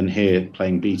 than here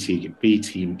playing B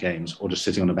team games or just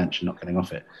sitting on a bench and not getting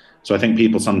off it. So I think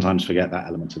people sometimes forget that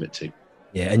element of it too.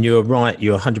 Yeah, and you're right.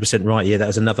 You're 100% right. Yeah, that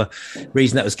was another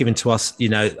reason that was given to us.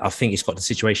 I think it's got the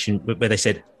situation where they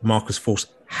said Marcus Forss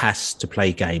has to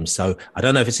play games. So I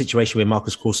don't know if it's a situation where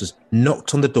Marcus Forss has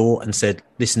knocked on the door and said,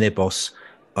 listen there, boss,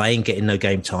 I ain't getting no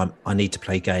game time. I need to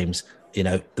play games.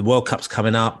 The World Cup's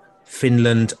coming up.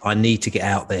 Finland, I need to get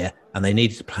out there. And they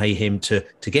needed to play him to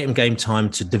get him game time,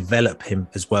 to develop him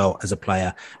as well as a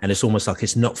player. And it's almost like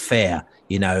it's not fair,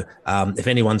 if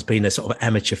anyone's been a sort of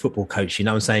amateur football coach, what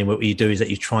I'm saying, what you do is that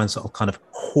you try and sort of kind of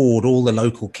hoard all the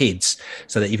local kids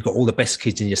so that you've got all the best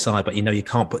kids in your side, but you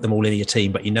can't put them all in your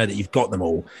team, but that you've got them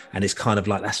all. And it's kind of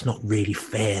like, that's not really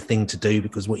fair thing to do,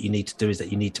 because what you need to do is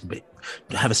that you need to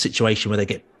have a situation where they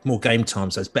get more game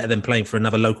time. So it's better than playing for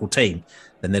another local team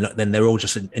than they're all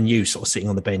just and you sort of sitting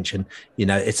on the bench. And,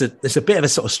 it's a bit of a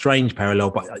sort of strange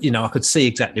parallel, but, I could see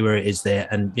exactly where it is there.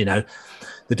 And,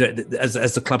 as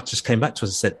the club just came back to us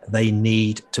and said, they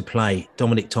need to play.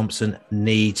 Dominic Thompson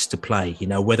needs to play,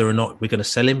 whether or not we're going to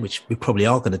sell him, which we probably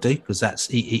are going to do, because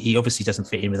he obviously doesn't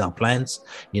fit in with our plans.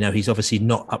 He's obviously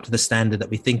not up to the standard that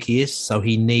we think he is. So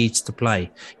he needs to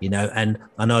play, and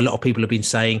I know a lot of people have been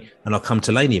saying, and I'll come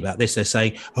to Laney about this, they're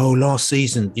saying, oh, last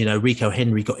season, Rico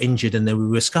Henry got injured and then we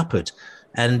were scuppered.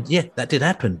 And yeah, that did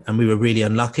happen. And we were really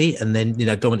unlucky. And then,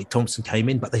 Dominic Thompson came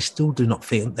in, but they still do not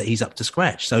think that he's up to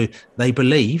scratch. So they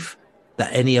believe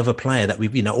that any other player that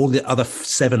we've, all the other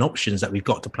 7 options that we've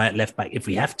got to play at left back, if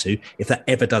we have to, if that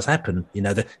ever does happen,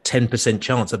 the 10%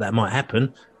 chance that might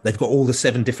happen, they've got all the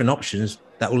 7 different options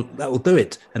that will do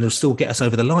it. And it'll still get us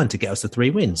over the line to get us to 3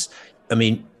 wins. I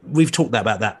mean, we've talked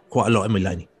about that quite a lot, haven't we,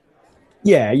 Laney?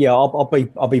 Yeah,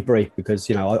 I'll be brief, because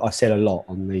I said a lot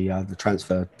on the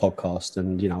transfer podcast,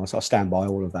 and I stand by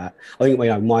all of that. I think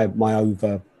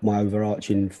my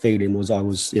overarching feeling was I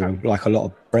was like a lot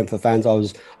of Brentford fans, I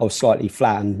was slightly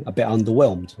flat and a bit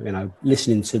underwhelmed.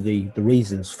 Listening to the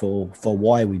reasons for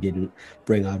why we didn't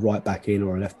bring a right back in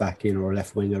or a left back in or a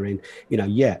left winger in.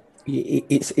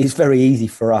 It's very easy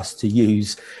for us to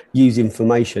use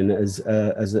information as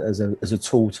a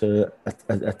tool to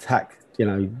attack.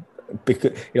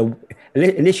 Because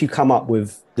unless you come up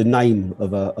with the name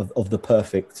of the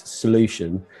perfect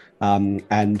solution,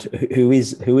 and who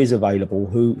is available,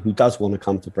 who does want to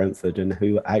come to Brentford and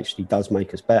who actually does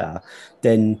make us better,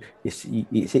 then it's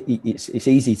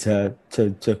easy to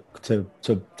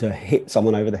hit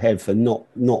someone over the head for not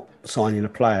signing a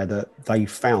player that they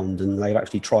found and they've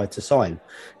actually tried to sign.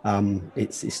 But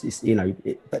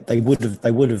they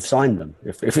would have signed them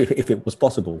if it was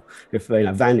possible. If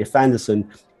Vanderson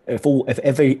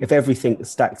if everything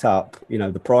stacked up,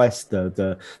 the price,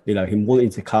 the him wanting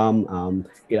to come,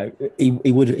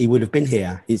 he would have been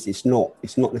here. It's not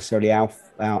necessarily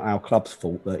our club's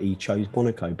fault that he chose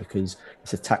Monaco, because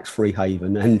it's a tax-free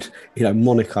haven, and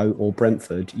Monaco or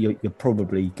Brentford, you're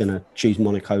probably going to choose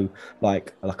Monaco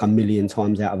like a million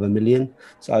times out of a million.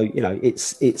 So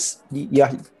it's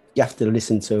you have to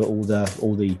listen to all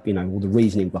the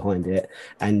reasoning behind it.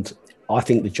 And I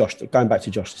think going back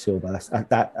to Josh Da Silva,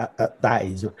 that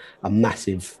is a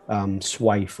massive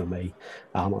sway for me.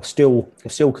 I'm still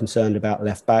concerned about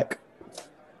left back.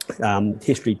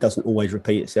 History doesn't always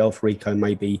repeat itself. Rico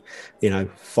may be,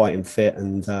 fighting fit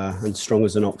and strong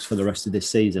as an ox for the rest of this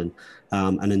season.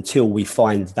 And until we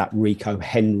find that Rico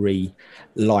Henry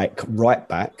like right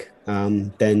back,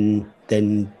 then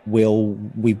we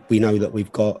know that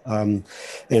we've got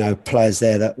players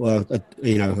there that were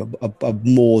are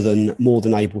more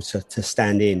than able to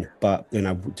stand in. But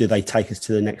do they take us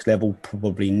to the next level?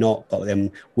 Probably not. But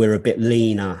then we're a bit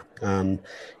leaner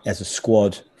as a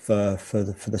squad for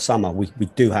the summer. We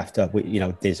do have to.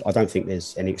 I don't think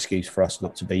there's any excuse for us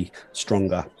not to be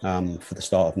stronger for the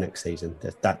start of next season.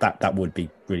 That would be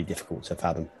really difficult to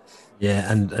fathom.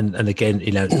 Yeah, and again,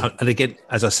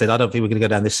 as I said, I don't think we're going to go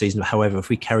down this season. However, if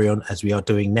we carry on as we are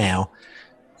doing now,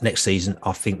 next season,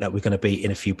 I think that we're going to be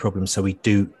in a few problems. So we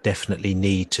do definitely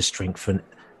need to strengthen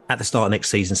at the start of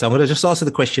next season. So I'm going to just answer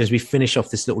the question as we finish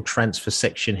off this little transfer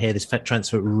section here, this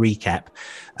transfer recap.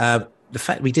 The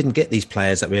fact we didn't get these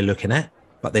players that we're looking at,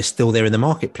 but they're still there in the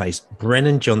marketplace.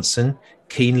 Brennan Johnson,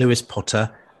 Keane Lewis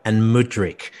Potter, and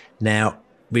Mudryk. Now,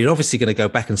 we're obviously going to go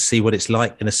back and see what it's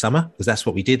like in the summer, because that's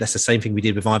what we did. That's the same thing we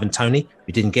did with Ivan Toney.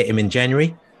 We didn't get him in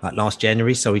January, like last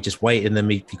January. So we just waited, and then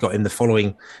we got him the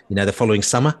following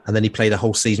summer, and then he played a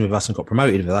whole season with us and got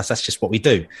promoted with us. That's just what we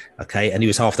do. Okay. And he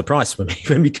was half the price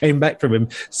when we came back from him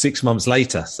 6 months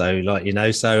later. So like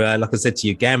I said to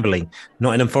you, gambling,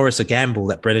 Nottingham Forest a gamble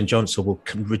that Brennan Johnson will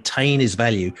retain his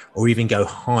value or even go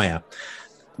higher.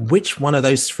 Which one of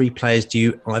those three players do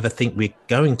you either think we're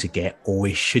going to get or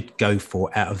we should go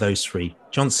for out of those three?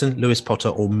 Johnson, Lewis Potter,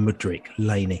 or Mudryk?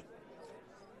 Laney?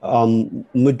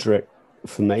 Mudryk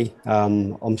for me.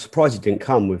 I'm surprised he didn't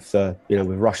come with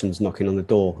Russians knocking on the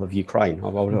door of Ukraine. I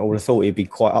would have thought he'd be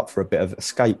quite up for a bit of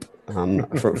escape from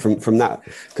that,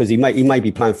 because he may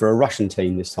be playing for a Russian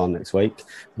team this time next week,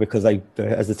 because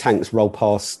as the tanks roll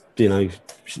past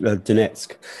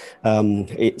Donetsk,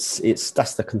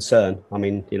 that's the concern. I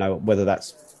mean, whether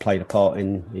that's played a part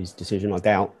in his decision, I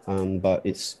doubt. But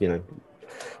it's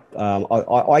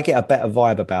I get a better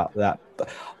vibe about that. But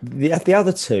the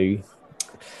other two,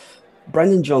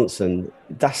 Brendan Johnson,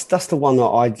 that's the one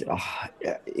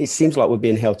that it seems like we're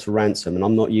being held to ransom, and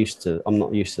I'm not used to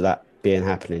that being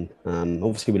happening.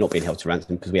 Obviously we're not being held to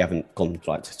ransom because we haven't gone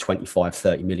like to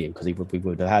 25-30 million, because we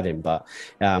would have had him, but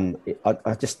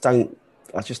I just don't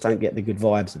get the good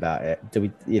vibes about it. Do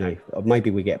we, maybe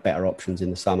we get better options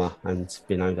in the summer, and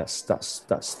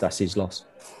that's his loss.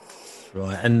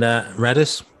 Right. And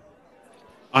Radis?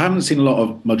 I haven't seen a lot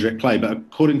of Mudryk play, but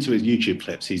according to his YouTube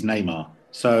clips, he's Neymar.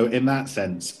 So in that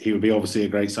sense, he would be obviously a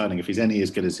great signing if he's any as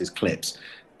good as his clips.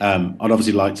 I'd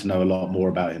obviously like to know a lot more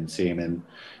about him, see him in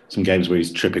some games where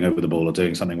he's tripping over the ball or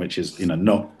doing something which is,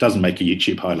 doesn't make a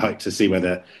YouTube highlight, to see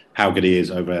how good he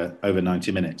is over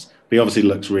 90 minutes. But he obviously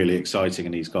looks really exciting,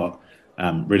 and he's got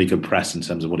really good press in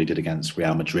terms of what he did against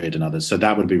Real Madrid and others. So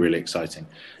that would be really exciting.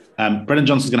 Brennan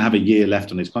Johnson's going to have a year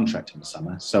left on his contract in the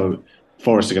summer. So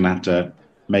Forest are going to have to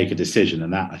make a decision.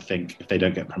 And that, I think, if they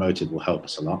don't get promoted, will help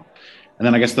us a lot. And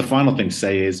then I guess the final thing to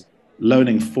say is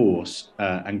loaning Force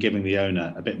and giving the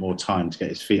owner a bit more time to get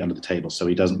his feet under the table, so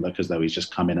he doesn't look as though he's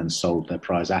just come in and sold their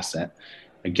prize asset.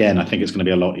 Again, I think it's going to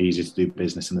be a lot easier to do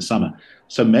business in the summer.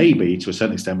 So maybe, to a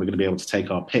certain extent, we're going to be able to take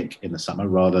our pick in the summer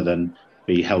rather than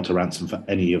be held to ransom for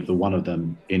any of the one of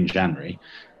them in January.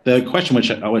 The question which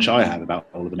I have about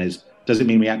all of them is, does it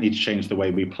mean we need to change the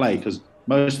way we play? Because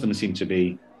most of them seem to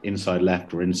be inside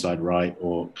left or inside right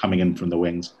or coming in from the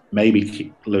wings.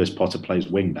 Maybe Lewis Potter plays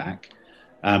wing back.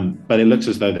 But it looks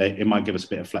as though it might give us a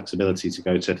bit of flexibility to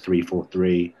go to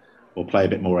 3-4-3 or play a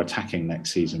bit more attacking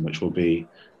next season, which will be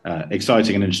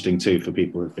exciting and interesting too for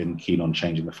people who have been keen on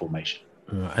changing the formation.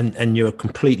 And you're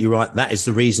completely right. That is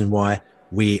the reason why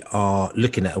we are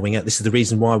looking at a winger. This is the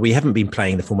reason why we haven't been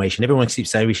playing the formation. Everyone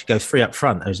keeps saying we should go 3 up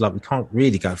front. I was like, we can't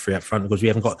really go 3 up front because we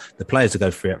haven't got the players to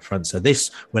go 3 up front. So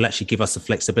this will actually give us the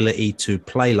flexibility to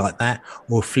play like that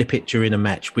or flip it during a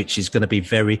match, which is going to be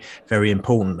very, very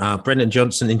important. Brendan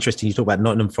Johnson, interesting. You talk about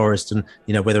Nottingham Forest and,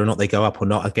 whether or not they go up or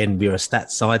not. Again, we're a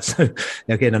stats side. So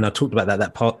again, and I talked about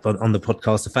that part on the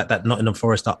podcast, the fact that Nottingham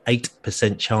Forest are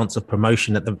 8% chance of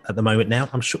promotion at the moment now.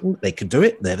 I'm sure they can do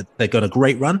it. They've got a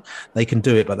great run. They can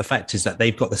do it. But the fact is that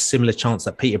they've got the similar chance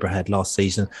that Peterborough had last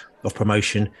season of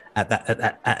promotion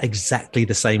at exactly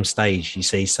the same stage, you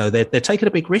see. So they're taking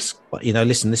a big risk. But,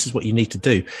 listen, this is what you need to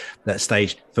do, that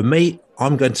stage. For me,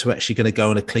 I'm going to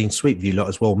go on a clean sweep with you lot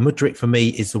as well. Mudryk, for me,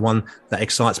 is the one that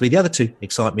excites me. The other two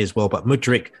excite me as well. But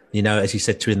Mudryk, as you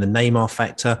said to him, the Neymar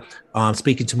factor. I'm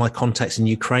speaking to my contacts in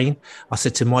Ukraine. I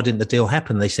said to him, why didn't the deal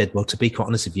happen? They said, well, to be quite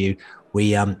honest with you,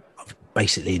 we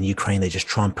basically in Ukraine, they just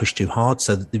try and push too hard.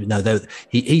 So,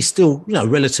 he's still,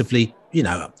 relatively,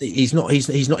 he's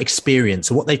not experienced.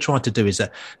 So what they tried to do is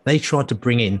that they tried to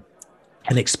bring in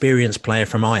an experienced player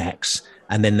from Ajax,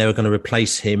 and then they were going to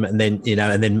replace him. And then,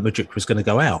 and then Mudryk was going to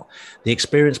go out. The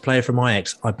experienced player from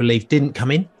Ajax, I believe, didn't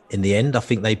come in the end. I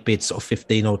think they bid sort of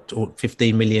 15 or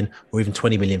 15 million or even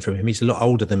 20 million from him. He's a lot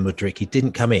older than Mudryk. He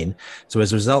didn't come in. So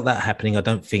as a result of that happening, I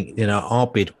don't think, our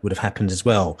bid would have happened as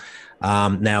well.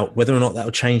 Now, whether or not that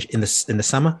will change in the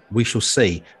summer, we shall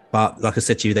see. But like I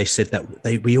said to you, they said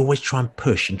that we always try and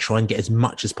push and try and get as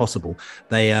much as possible.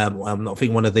 They, I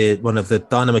think one of the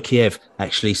Dynamo Kiev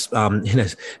actually,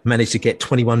 managed to get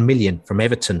 21 million from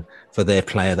Everton for their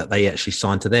player that they actually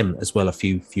signed to them as well a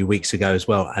few weeks ago as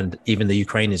well. And even the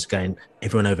Ukrainians going,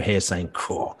 everyone over here saying,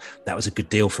 cool, that was a good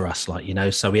deal for us.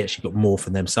 So we actually got more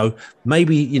from them. So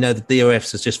maybe, the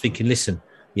DOFs is just thinking, listen,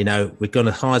 we're going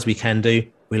as high as we can do.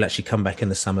 We'll actually come back in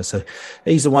the summer. So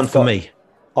he's the one for me.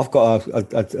 I've got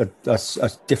a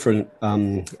different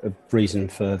reason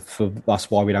for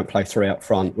us why we don't play 3 up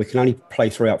front. We can only play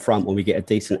 3 up front when we get a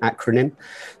decent acronym.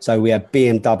 So we have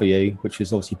BMW, which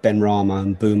is obviously Ben Rama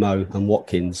and Bumo and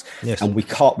Watkins. Yes. And we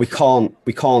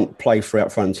can't play 3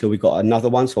 up front until we got another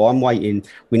one. So I'm waiting.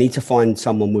 We need to find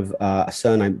someone with a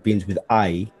surname that begins with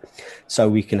A, so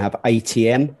we can have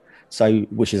ATM. So,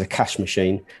 which is a cash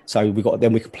machine. So we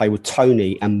can play with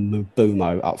Tony and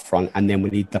Mbumo up front, and then we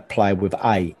need the player with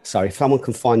A. So if someone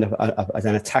can find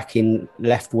an attacking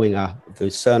left winger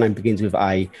whose surname begins with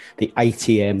A, the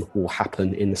ATM will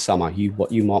happen in the summer. You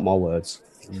mark my words.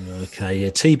 Okay, yeah,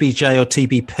 TBJ or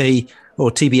TBP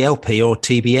or TBLP or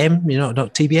TBM.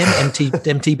 Not TBM,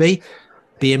 MTB,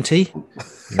 BMT.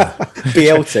 No.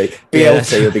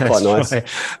 BLT would be quite nice. Right.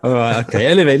 All right. Okay.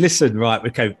 Anyway, listen. Right.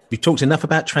 Okay. We talked enough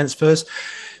about transfers.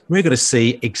 We're going to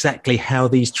see exactly how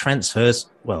these transfers.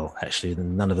 Well, actually,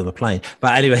 none of them are playing.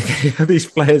 But anyway, how these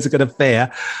players are going to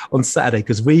fare on Saturday,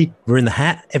 because we were in the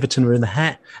hat. Everton were in the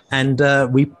hat, and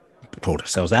we pulled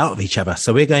ourselves out of each other.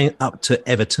 So we're going up to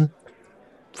Everton,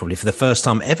 probably for the first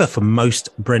time ever for most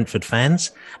Brentford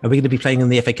fans, and we're going to be playing in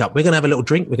the FA Cup. We're going to have a little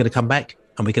drink. We're going to come back,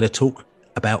 and we're going to talk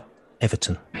about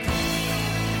Everton.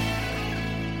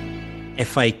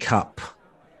 FA Cup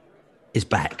is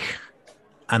back.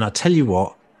 And I tell you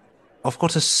what, I've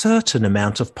got a certain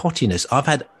amount of pottiness. I've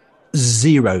had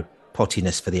zero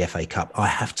pottiness for the FA Cup, I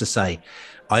have to say.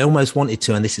 I almost wanted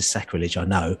to, and this is sacrilege, I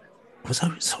know. I was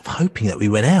sort of hoping that we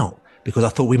went out because I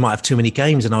thought we might have too many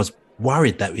games, and I was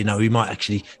worried that, we might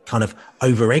actually kind of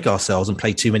over-egg ourselves and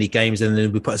play too many games, and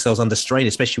then we put ourselves under strain,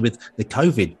 especially with the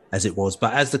COVID as it was.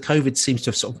 But as the COVID seems to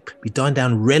have sort of be dying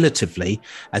down relatively,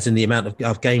 as in the amount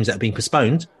of games that are being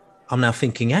postponed, I'm now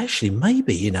thinking, actually,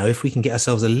 maybe, if we can get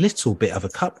ourselves a little bit of a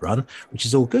cup run, which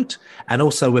is all good. And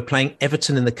also we're playing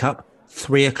Everton in the cup,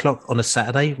 3:00 on a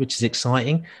Saturday, which is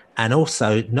exciting. And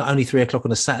also not only 3:00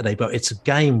 on a Saturday, but it's a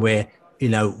game where,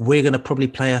 we're going to probably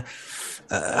play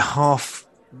a half,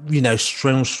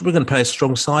 strong. We're going to play a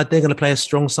strong side. They're going to play a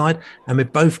strong side, and we're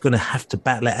both going to have to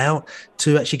battle it out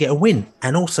to actually get a win.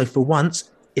 And also, for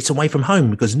once, it's away from home,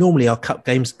 because normally our cup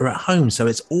games are at home, so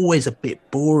it's always a bit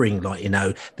boring.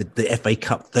 The FA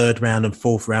Cup third round and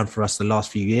fourth round for us the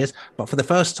last few years. But for the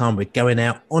first time, we're going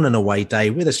out on an away day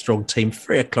with a strong team.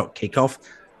 3:00 kickoff.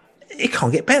 It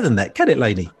can't get better than that, can it,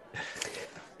 Laney?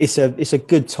 It's a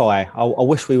good tie. I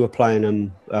wish we were playing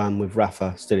them with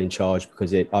Rafa still in charge,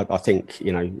 because I think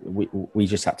we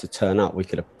just had to turn up. We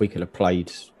could have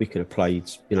played Peter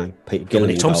Gillen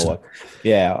in goal.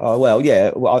 Yeah,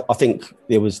 I think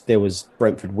there was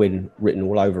Brentford win written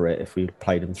all over it if we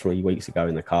played them 3 weeks ago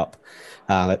in the cup.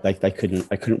 They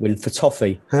couldn't win for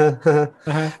Toffee.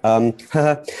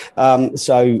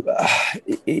 So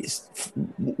it's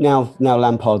now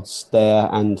Lampard's there,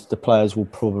 and the players will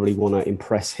probably want to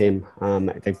impress him.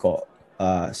 They've got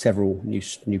several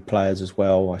new players as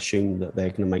well. I assume that they're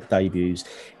going to make debuts.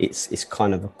 It's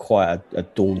kind of quite a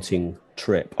daunting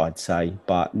trip, I'd say,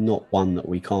 but not one that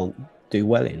we can't do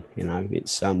well in.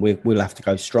 It's we'll have to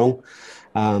go strong.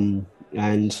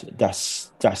 And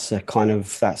that's a kind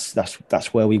of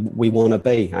that's where we want to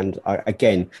be. And I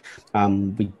think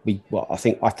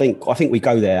we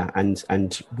go there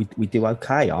and we do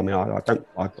okay. I mean, I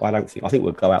think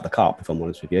we'll go out the cup, if I'm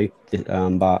honest with you.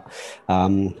 But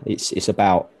it's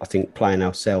about, I think, playing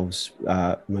ourselves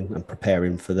and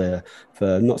preparing for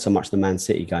not so much the Man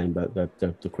City game, but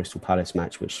the Crystal Palace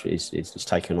match, which is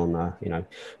taken on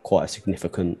quite a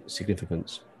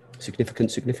significance.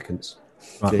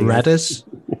 Right, Radders,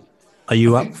 are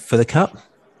you up for the cup?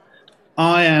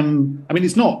 I am. I mean,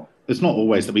 it's not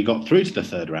always that we got through to the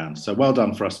third round. So well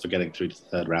done for us for getting through to the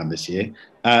third round this year.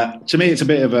 To me, it's a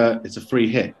bit of a free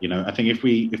hit. I think if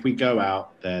we go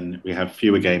out, then we have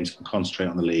fewer games, can concentrate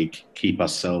on the league, keep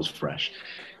ourselves fresh.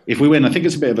 If we win, I think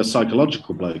it's a bit of a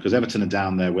psychological blow, because Everton are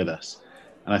down there with us,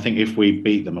 and I think if we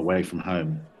beat them away from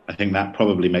home, I think that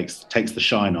probably takes the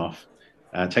shine off.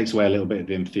 Takes away a little bit of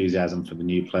the enthusiasm for the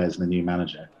new players and the new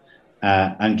manager,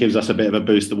 and gives us a bit of a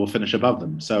boost that we'll finish above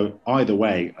them. So either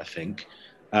way, I think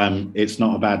it's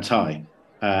not a bad tie.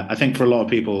 I think for a lot of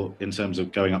people, in terms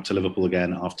of going up to Liverpool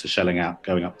again after shelling out,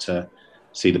 going up to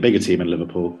see the bigger team in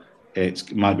Liverpool,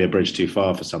 it might be a bridge too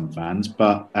far for some fans.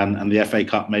 But and the FA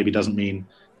Cup maybe doesn't mean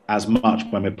as much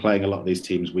when we're playing a lot of these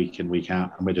teams week in, week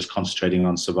out, and we're just concentrating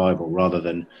on survival rather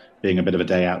than being a bit of a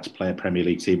day out to play a Premier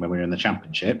League team when we're in the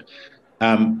Championship.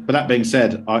 But that being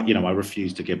said, I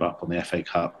refuse to give up on the FA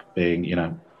Cup.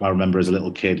 I remember as a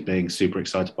little kid being super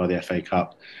excited by the FA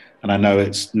Cup, and I know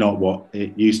it's not what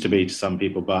it used to be to some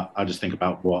people, but I just think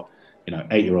about what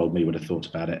 8-year-old me would have thought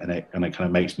about it, and it kind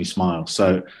of makes me smile.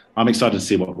 So I'm excited to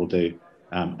see what we'll do.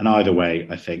 And either way,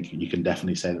 I think you can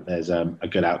definitely say that there's a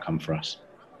good outcome for us.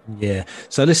 Yeah.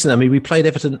 So listen, I mean, we played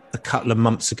Everton a couple of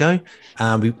months ago.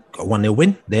 We got a 1-0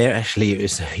 win there. Actually, it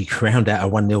was a ground out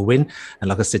a 1-0 win. And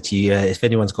like I said to you, if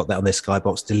anyone's got that on their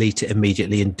Skybox, delete it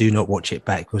immediately and do not watch it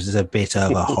back, because it's a bit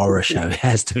of a horror show, it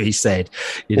has to be said.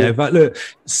 But look,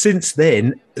 since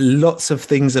then, lots of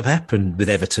things have happened with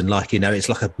Everton. Like, it's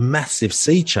like a massive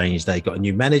sea change. They got a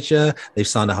new manager. They've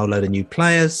signed a whole load of new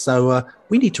players. So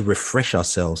we need to refresh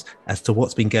ourselves as to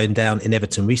what's been going down in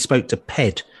Everton. We spoke to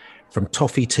Ped from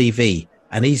Toffee TV,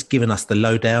 and he's given us the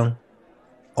lowdown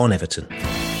on Everton.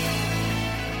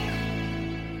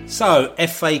 So,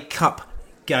 FA Cup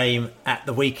game at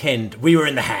the weekend. We were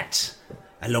in the hat.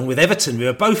 Along with Everton, we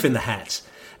were both in the hat.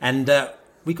 And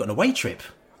we got an away trip,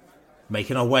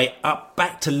 making our way up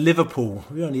back to Liverpool.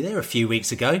 We were only there a few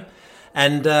weeks ago.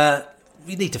 And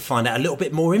we need to find out a little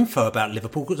bit more info about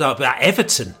Liverpool, about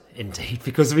Everton, indeed,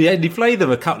 because we only played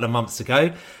them a couple of months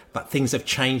ago. But things have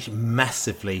changed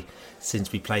massively since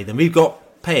we played them. We've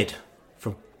got Ped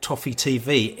from Toffee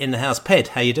TV in the house. Ped,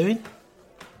 how you doing?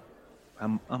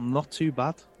 I'm not too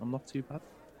bad.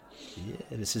 Yeah,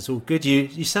 this is all good.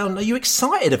 You sound. Are you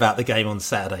excited about the game on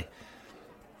Saturday?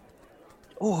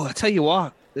 Oh, I tell you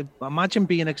what. Imagine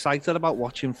being excited about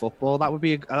watching football. That'd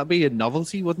be a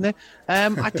novelty, wouldn't it?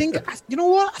 I think you know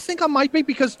what? I think I might be,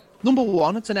 because number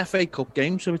one, it's an FA Cup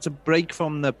game, so it's a break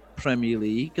from the Premier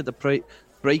League,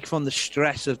 break from the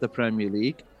stress of the Premier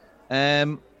League,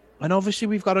 and obviously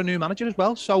we've got a new manager as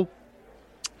well. So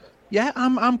yeah,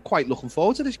 I'm quite looking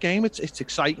forward to this game. It's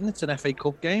exciting. It's an FA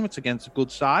Cup game. It's against a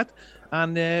good side,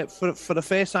 and for the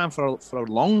first time for a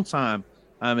long time,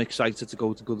 I'm excited to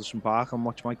go to Goodison Park and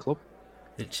watch my club.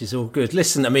 Which is all good.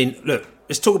 Listen, I mean, look,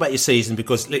 let's talk about your season,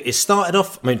 because look, it started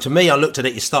off, I mean, to me, I looked at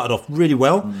it, you started off really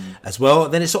well as well.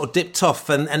 Then it sort of dipped off,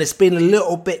 and it's been a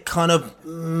little bit kind of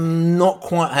not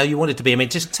quite how you want it to be. I mean,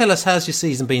 just tell us, how's your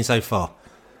season been so far?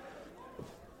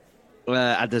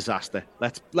 A disaster.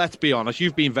 Let's be honest.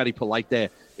 You've been very polite there.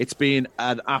 It's been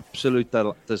an absolute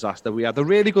disaster. We had a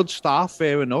really good start,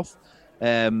 fair enough.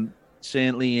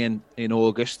 Certainly in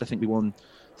August, I think we won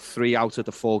 3 out of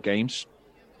the 4 games.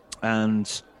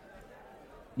 And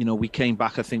we came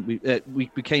back. I think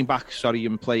we came back. Sorry,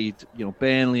 and played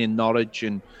Burnley and Norwich,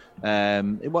 and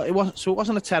it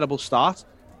wasn't a terrible start.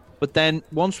 But then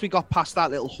once we got past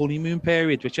that little honeymoon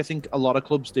period, which I think a lot of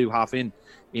clubs do have in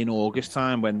August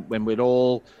time, when we're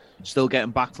all still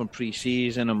getting back from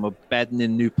pre-season and we're bedding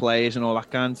in new players and all that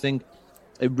kind of thing,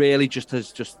 it really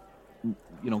has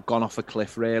gone off a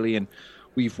cliff, really. And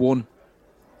we've won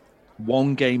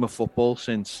one game of football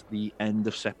since the end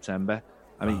of September.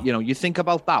 I mean, you think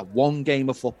about that, one game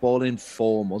of football in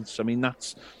 4 months. I mean,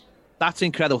 that's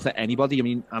incredible for anybody. I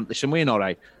mean, listen, we're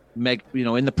not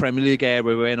in the Premier League area,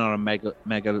 we're not a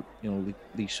mega,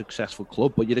 successful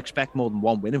club, but you'd expect more than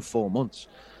one win in 4 months.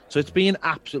 So it's been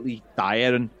absolutely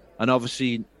dire, and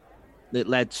obviously it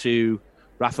led to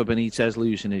Rafa Benitez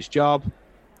losing his job.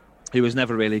 He was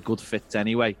never really a good fit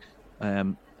anyway.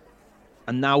 And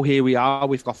now here we are,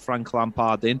 we've got Frank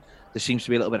Lampard in. There seems to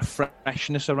be a little bit of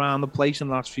freshness around the place in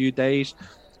the last few days.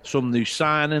 Some new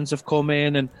signings have come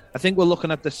in, and I think we're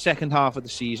looking at the second half of the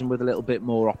season with a little bit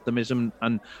more optimism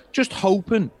and just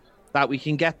hoping that we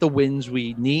can get the wins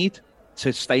we need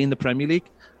to stay in the Premier League.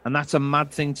 And that's a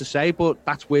mad thing to say, but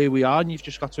that's where we are, and you've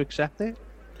just got to accept it.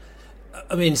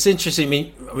 I mean, it's interesting.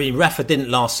 I mean, Rafa didn't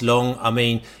last long. I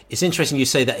mean, it's interesting you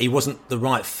say that he wasn't the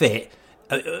right fit.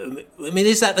 I mean,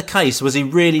 is that the case? Was he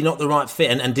really not the right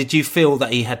fit? And did you feel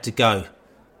that he had to go?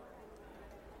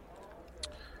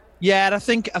 Yeah, I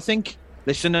think.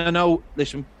 Listen, I know.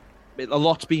 Listen, a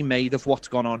lot's been made of what's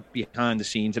gone on behind the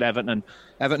scenes at Everton, and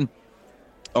Everton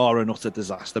are an utter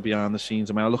disaster behind the scenes.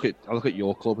 I mean, I look at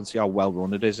your club and see how well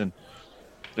run it is, and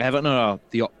Everton are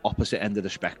the opposite end of the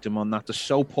spectrum on that. They're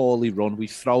so poorly run. We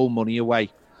throw money away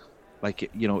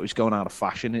like it's going out of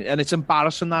fashion, and it's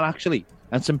embarrassing that actually.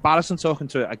 And it's embarrassing talking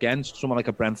to someone like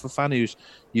a Brentford fan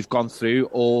you've gone through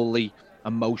all the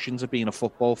emotions of being a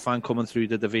football fan, coming through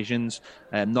the divisions,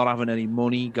 not having any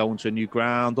money, going to a new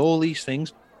ground, all these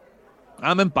things.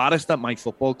 I'm embarrassed that my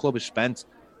football club has spent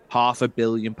 £500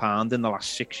 million in the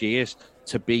last 6 years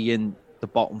to be in the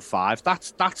bottom five.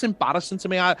 That's embarrassing to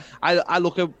me. I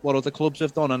look at what other clubs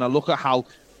have done, and I look at how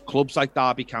clubs like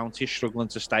Derby County are struggling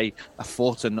to stay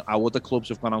afoot, and how other clubs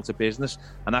have gone out of business,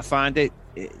 and I find it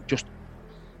just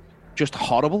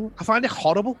horrible. I find it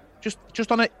horrible.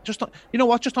 Just on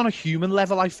a human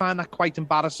level, I find that quite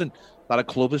embarrassing that a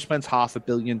club has spent £500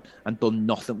 million and done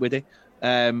nothing with it.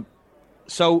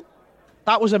 So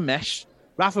that was a mess.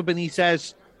 Rafa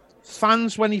Benitez,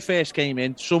 fans when he first came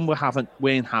in, some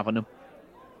weren't having him,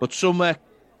 but some were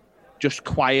just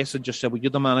quiet and just said, "Well,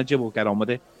 you're the manager, we'll get on with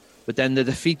it." But then the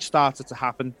defeat started to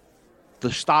happen.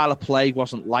 The style of play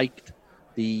wasn't liked.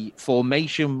 The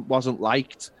formation wasn't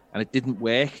liked, and it didn't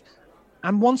work.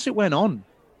 And once it went on,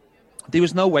 there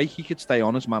was no way he could stay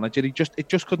on as manager. It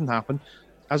just couldn't happen.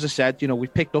 As I said,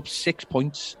 we've picked up 6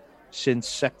 points since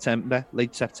September,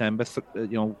 late September.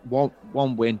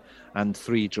 One win and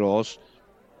 3 draws,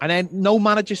 and then no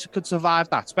manager could survive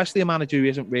that, especially a manager who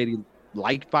isn't really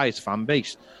liked by his fan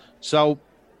base. So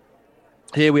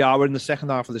here we are. We're in the second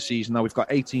half of the season now. We've got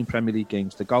 18 Premier League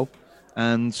games to go,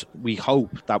 and we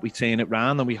hope that we turn it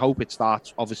round, and we hope it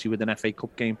starts obviously with an FA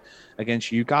Cup game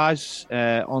against you guys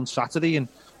on Saturday, and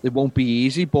it won't be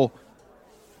easy, but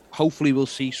hopefully we'll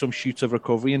see some shoots of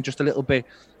recovery and just a little bit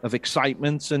of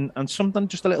excitement and something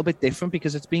just a little bit different,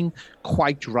 because it's been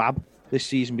quite drab this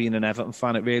season being an Everton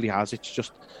fan. It really has. It's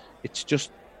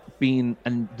just been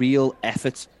a real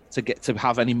effort to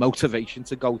have any motivation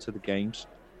to go to the games.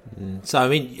 So I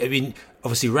mean,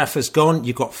 obviously Rafa's gone.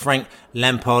 You've got Frank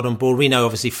Lampard on board. We know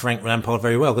obviously Frank Lampard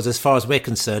very well, because as far as we're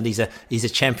concerned, he's a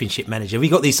Championship manager. We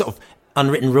got these sort of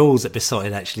unwritten rules at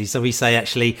Besotted, actually. So we say,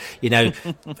 actually,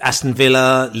 Aston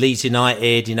Villa, Leeds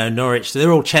United, Norwich,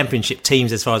 they're all Championship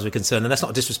teams as far as we're concerned. And that's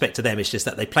not a disrespect to them. It's just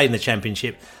that they play in the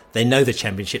Championship. They know the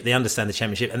Championship. They understand the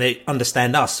Championship. And they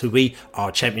understand us, who we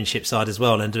are a Championship side as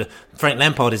well. And Frank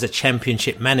Lampard is a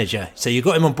Championship manager. So you've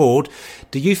got him on board.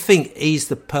 Do you think he's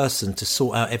the person to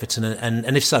sort out Everton?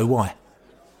 And if so, why?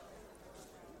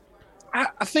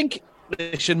 I think...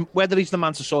 Listen, whether he's the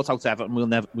man to sort out Everton,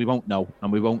 we won't know,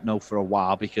 and we won't know for a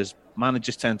while, because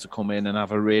managers tend to come in and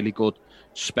have a really good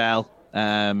spell.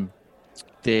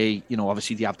 They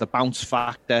obviously they have the bounce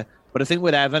factor, but I think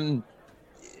with Everton,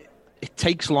 it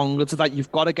takes longer to that.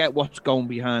 You've got to get what's going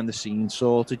behind the scenes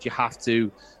sorted. You have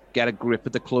to get a grip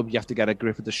of the club. You have to get a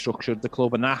grip of the structure of the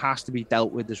club, and that has to be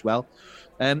dealt with as well.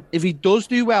 If he does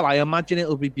do well, I imagine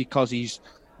it'll be because he's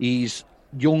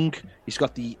young, he's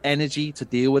got the energy to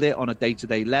deal with it on a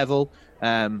day-to-day level.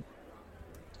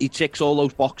 He ticks all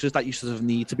those boxes that you sort of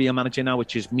need to be a manager now,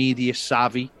 which is media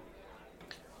savvy,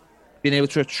 being able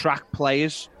to attract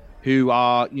players who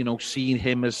are, seeing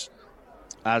him as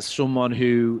someone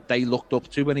who they looked up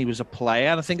to when he was a player.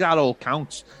 And I think that all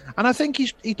counts. And I think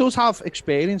he does have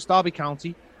experience. Derby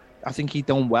County, I think he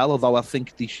done well, although I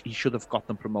think he should have got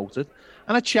them promoted.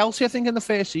 And at Chelsea, I think in the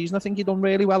first season, I think he done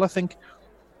really well. I think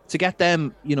to get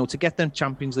them,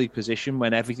 Champions League position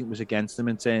when everything was against them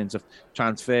in terms of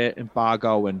transfer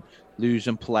embargo and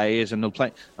losing players and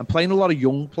playing a lot of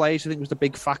young players, I think was the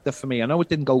big factor for me. I know it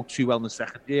didn't go too well in the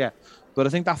second year, but I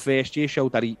think that first year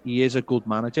showed that he is a good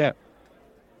manager.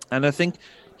 And I think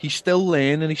he's still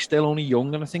learning, he's still only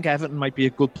young, and I think Everton might be a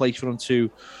good place for him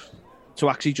to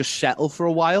actually just settle for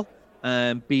a while,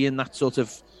 being that sort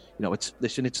of,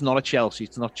 it's not a Chelsea,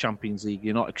 it's not Champions League.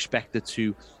 You're not expected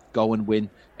to go and win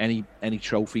any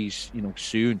trophies,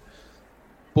 soon.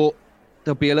 But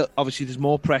there'll be obviously there's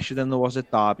more pressure than there was at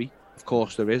Derby. Of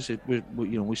course there is.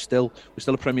 We're still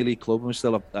a Premier League club, and we're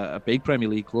still a big Premier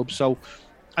League club. So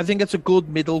I think it's a good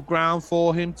middle ground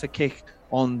for him to kick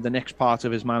on the next part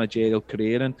of his managerial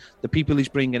career, and the people he's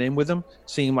bringing in with him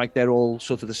seem like they're all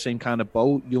sort of the same kind of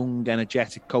boat, young,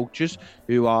 energetic coaches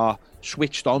who are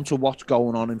switched on to what's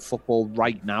going on in football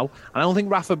right now. And I don't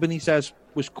think Rafa Benitez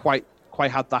was quite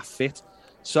had that fit.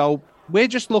 So we're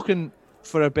just looking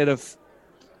for a bit of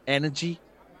energy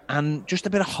and just a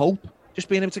bit of hope, just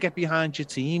being able to get behind your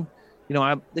team.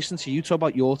 I listened to you talk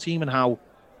about your team and how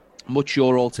much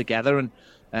you're all together,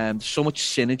 and so much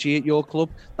synergy at your club.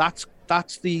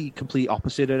 That's the complete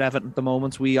opposite at Everton at the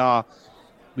moment. We've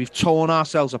torn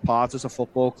ourselves apart as a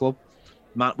football club.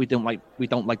 We don't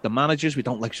like the managers. We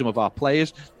don't like some of our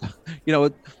players.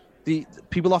 The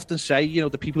people often say,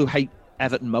 the people who hate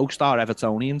Everton most are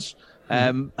Evertonians.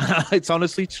 It's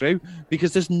honestly true,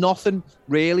 because there's nothing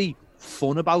really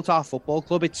fun about our football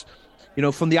club. It's,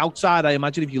 from the outside, I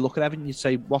imagine if you look at Everton, you'd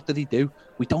say, what did he do?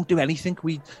 We don't do anything.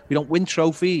 We don't win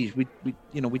trophies. We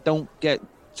don't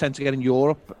tend to get in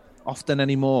Europe often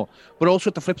anymore. But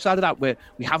also at the flip side of that,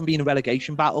 we haven't been in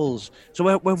relegation battles,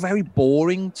 so we're very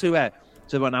boring to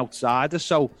an outsider.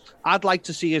 So I'd like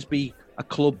to see us be a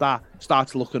club that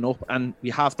starts looking up, and we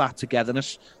have that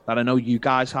togetherness that I know you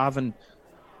guys have, and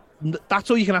that's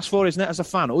all you can ask for, isn't it? As a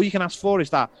fan, all you can ask for is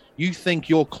that you think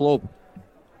your club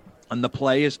and the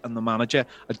players and the manager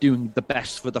are doing the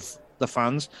best for the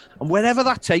fans, and wherever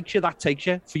that takes you.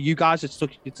 For you guys, it's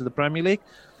took you to the Premier League.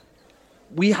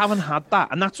 We haven't had that,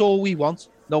 and that's all we want.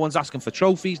 No one's asking for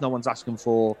trophies. No one's asking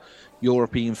for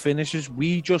European finishes.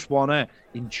 We just want to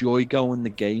enjoy going the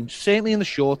games, certainly in the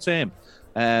short term.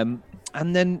 And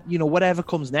then, whatever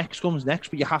comes next,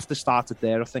 but you have to start it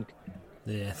there, I think.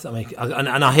 Yes, I mean,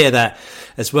 and I hear that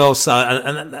as well. So,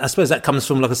 and I suppose that comes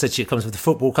from, like I said, it comes from the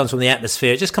football, comes from the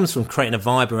atmosphere. It just comes from creating a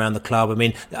vibe around the club. I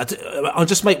mean, I'll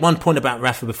just make one point about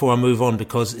Rafa before I move on,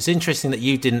 because it's interesting that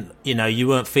you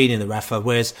weren't feeling the Rafa,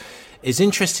 whereas it's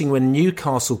interesting when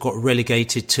Newcastle got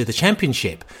relegated to the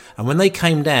Championship, and when they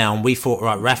came down, we thought,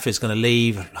 right, Rafa's going to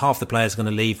leave, half the players are going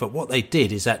to leave, but what they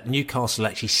did is that Newcastle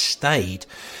actually stayed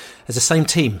as the same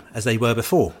team as they were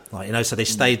before. So they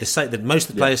stayed, most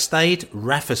of the players stayed,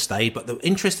 Rafa stayed, but the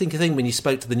interesting thing, when you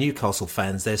spoke to the Newcastle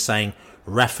fans, they're saying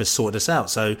Rafa sorted us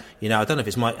out. So, I don't know if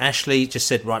it's Mike Ashley just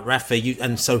said, right, Rafa,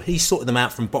 and so he sorted them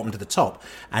out from bottom to the top,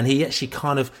 and he actually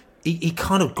kind of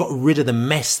got rid of the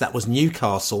mess that was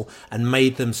Newcastle and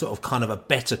made them sort of kind of a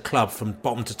better club from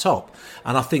bottom to top.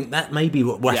 And I think that may be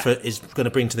what Rafa is going to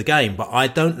bring to the game. But I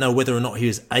don't know whether or not he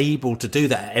was able to do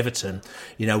that at Everton,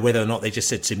 whether or not they just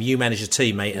said to him, you manage your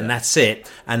team, mate, and that's it.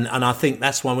 And I think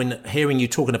that's why, when hearing you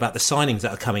talking about the signings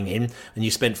that are coming in, and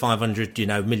you spent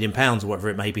 £500 million or whatever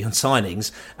it may be on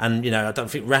signings, and, I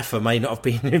don't think Rafa may not have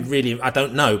been really, I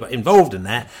don't know, but involved in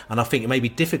that. And I think it may be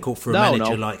difficult for a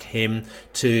manager like him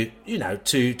to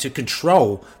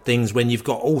control things when you've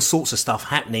got all sorts of stuff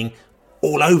happening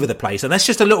all over the place. And that's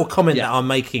just a little comment that I'm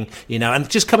making, and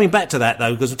just coming back to that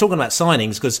though, because we're talking about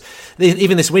signings, because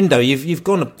even this window, you've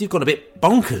gone a bit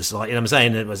bonkers, like, I'm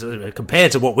saying, it was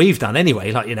compared to what we've done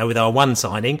anyway, like, with our one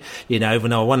signing, with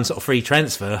our one sort of free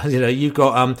transfer, you've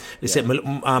got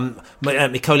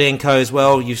Mikolenko as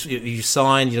well, you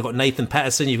signed, you've got Nathan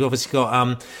Patterson, you've obviously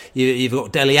got you've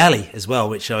got Dele Alli as well,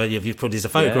 which you've probably, there's a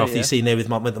photograph you've seen there with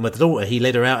my daughter. He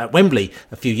led her out at Wembley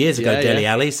a few years ago, Dele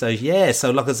Alli. So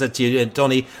like I said to you,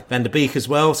 Donny van der Beek as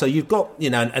well. So you've got,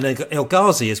 and El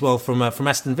Ghazi as well from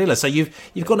Aston Villa. So you've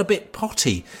gone a bit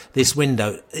potty this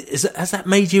window. Has that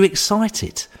made you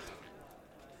excited?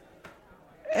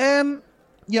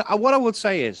 What I would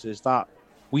say is that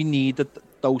we needed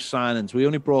those signings. We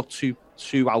only brought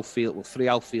three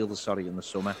outfielders, in the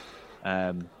summer.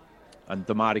 And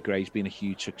Damari Gray's been a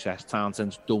huge success.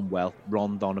 Townsend's done well.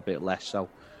 Rondon a bit less so.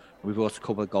 We brought a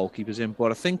couple of goalkeepers in,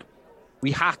 but I think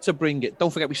we had to bring it.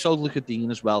 Don't forget, we sold Luca Dean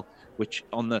as well, which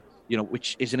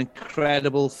is an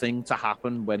incredible thing to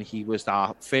happen when he was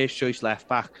our first choice left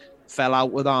back, fell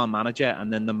out with our manager,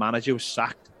 and then the manager was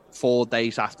sacked 4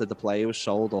 days after the player was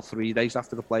sold or 3 days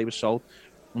after the player was sold.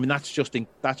 I mean, that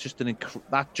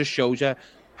just shows you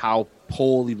how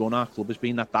poorly run our club has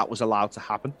been, that was allowed to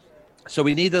happen. So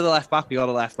we needed a left back. We got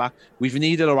a left back. We've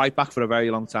needed a right back for a very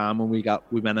long time, and we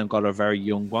went and got a very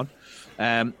young one.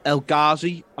 El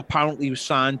Ghazi apparently was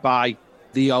signed by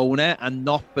the owner and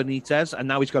not Benitez, and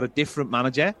now he's got a different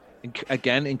manager.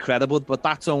 Again, incredible, but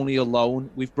that's only a loan.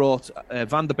 We've brought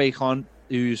Van der Beek on,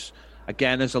 who's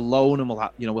again as a loan, and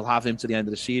we'll have him to the end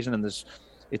of the season. And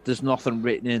there's nothing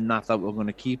written in that we're going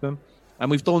to keep him.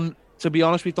 And to be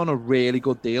honest, we've done a really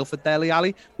good deal for Dele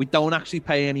Alli. We don't actually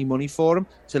pay any money for him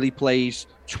till he plays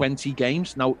 20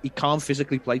 games. Now, he can't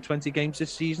physically play 20 games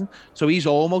this season, so he's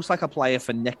almost like a player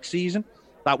for next season.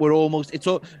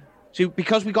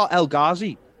 Because we got El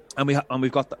Ghazi and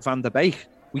we've got Van der Beek,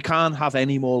 we can't have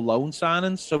any more loan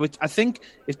signings. So I think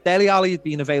if Dele Alli had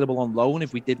been available on loan,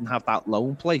 if we didn't have that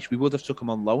loan place, we would have took him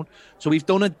on loan. So we've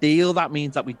done a deal that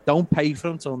means that we don't pay for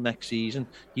him till next season.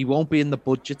 He won't be in the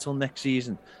budget till next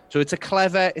season. So it's a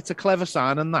clever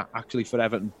signing that actually for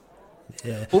Everton.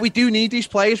 Yeah. But we do need these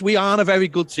players. We aren't a very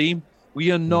good team.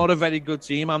 We are not a very good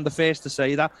team. I'm the first to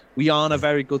say that. We aren't a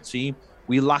very good team.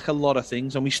 We lack a lot of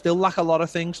things, and we still lack a lot of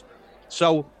things.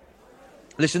 So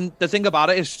listen, the thing about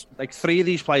it is, like, 3 of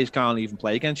these players can't even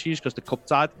play against you because they're cup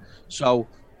tied. So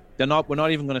we're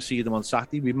not even going to see them on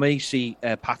Saturday. We may see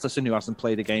Patterson, who hasn't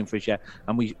played a game for us yet,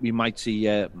 and we might see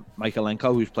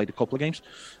Michaelenko, who's played a couple of games.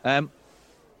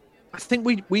 I think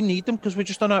we need them because we're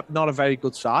just not a very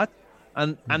good side.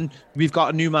 And we've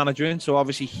got a new manager in, so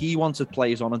obviously he wanted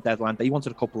players on deadline day. He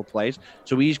wanted a couple of players,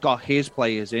 so he's got his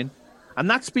players in. And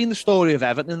that's been the story of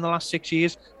Everton in the last 6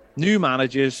 years. New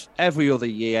managers every other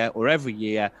year or every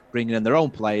year bringing in their own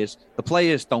players. The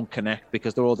players don't connect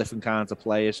because they're all different kinds of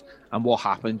players. And what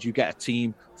happens? You get a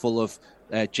team full of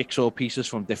jigsaw pieces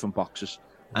from different boxes.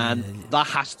 And that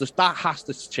has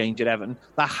to change at Everton.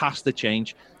 That has to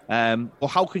change. But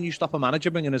how can you stop a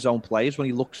manager bringing his own players when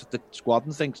he looks at the squad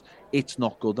and thinks it's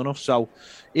not good enough? So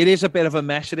it is a bit of a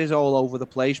mess. It is all over the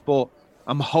place. But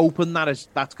I'm hoping that's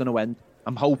going to end.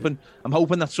 I'm hoping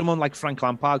that someone like Frank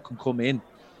Lampard can come in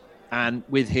and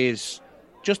with his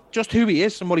just who he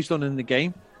is and what he's done in the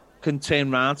game, can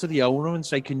turn around to the owner and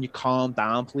say, can you calm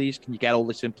down, please? Can you get all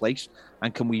this in place?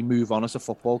 And can we move on as a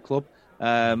football club?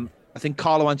 I think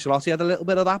Carlo Ancelotti had a little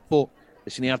bit of that, but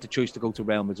listen, he had the choice to go to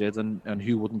Real Madrid, and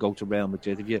who wouldn't go to Real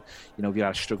Madrid if you had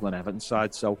a struggling Everton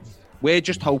side? So we're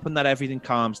just hoping that everything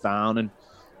calms down, and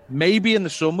maybe in the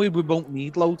summer we won't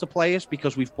need loads of players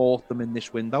because we've bought them in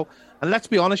this window. And let's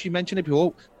be honest, you mentioned it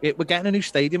before, we're getting a new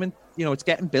stadium and it's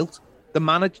getting built.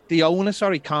 The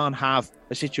owner can't have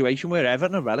a situation where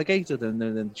Everton are relegated in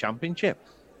the Championship,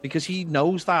 because he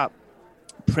knows that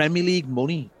Premier League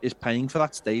money is paying for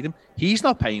that stadium. He's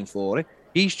not paying for it.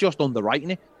 He's just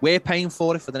underwriting it. We're paying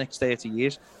for it for the next 30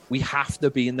 years. We have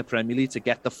to be in the Premier League to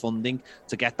get the funding,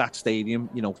 to get that stadium,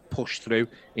 pushed through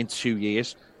in 2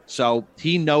 years. So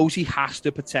he knows he has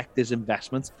to protect his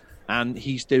investment, and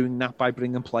he's doing that by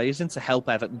bringing players in to help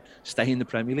Everton stay in the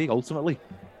Premier League ultimately.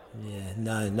 Yeah,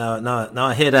 no,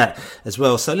 I hear that as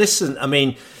well. So listen, I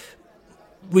mean,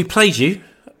 we played you,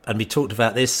 and we talked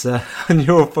about this on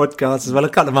your podcast as well a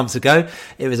couple of months ago.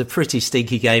 It was a pretty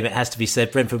stinky game, it has to be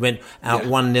said. Brentford went out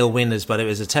 1-0 winners, but it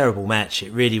was a terrible match.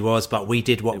 It really was, but we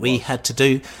did what we had to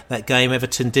do that game.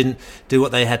 Everton didn't do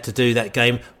what they had to do that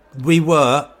game. We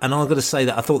were, and I'm going to say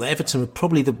that I thought that Everton were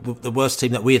probably the worst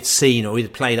team that we had seen or we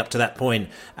had played up to that point.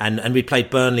 And we played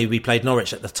Burnley, we played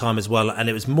Norwich at the time as well. And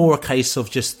it was more a case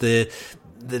of just the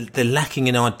lacking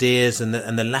in ideas and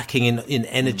the lacking in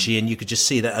energy, and you could just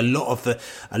see that a lot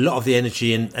of the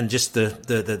energy and just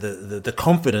the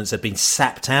confidence had been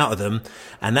sapped out of them.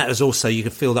 And that was also, you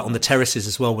could feel that on the terraces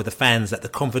as well with the fans, that the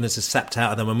confidence is sapped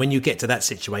out of them. And when you get to that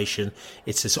situation,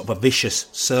 it's a sort of a vicious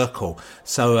circle.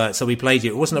 So we played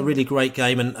you. It wasn't a really great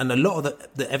game, and a lot of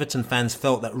the Everton fans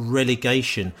felt that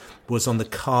relegation was on the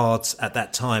cards at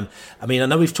that time. I mean, I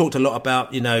know we've talked a lot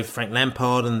about Frank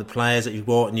Lampard and the players that you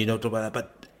bought, and talked about that,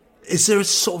 but is there a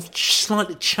sort of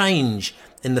slight change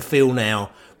in the feel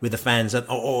now with the fans,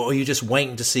 or are you just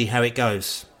waiting to see how it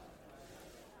goes?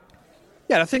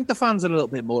 Yeah, I think the fans are a little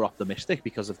bit more optimistic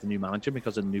because of the new manager,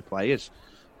 because of the new players,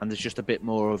 and there's just a bit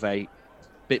more of a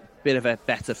bit of a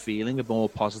better feeling, a more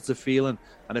positive feeling,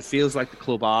 and it feels like the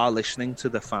club are listening to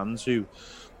the fans who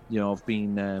have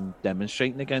been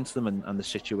demonstrating against them and the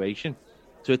situation.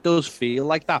 So it does feel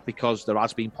like that because there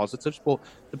has been positives, but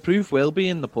the proof will be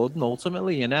in the pudding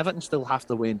ultimately. And Everton still have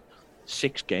to win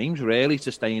 6 games really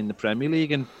to stay in the Premier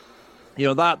League. And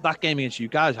that game against you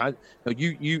guys,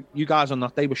 you guys on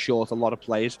that day were short a lot of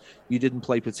players. You didn't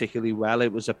play particularly well.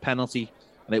 It was a penalty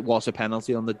and it was a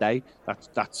penalty on the day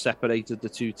that separated the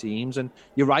two teams. And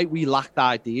you're right, we lacked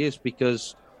ideas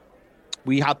because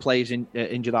we had players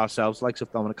injured ourselves, like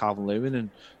Dominic Calvert-Lewin,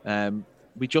 and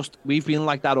we've been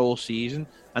like that all season.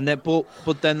 And then,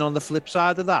 but then on the flip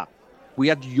side of that, we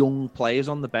had young players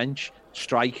on the bench,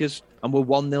 strikers, and we're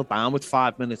 1-0 down with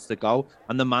 5 minutes to go,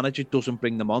 and the manager doesn't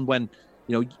bring them on. When,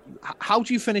 how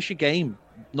do you finish a game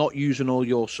not using all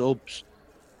your subs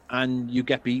and you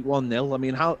get beat 1-0? I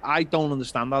mean, I don't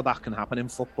understand how that can happen in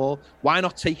football. Why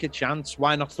not take a chance?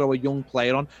 Why not throw a young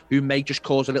player on who may just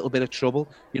cause a little bit of trouble?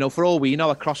 For all we know,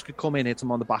 a cross could come in, hit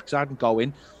him on the backside and go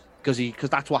in, because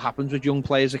that's what happens with young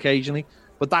players occasionally.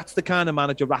 But that's the kind of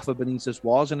manager Rafa Benitez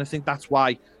was, and I think that's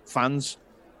why fans,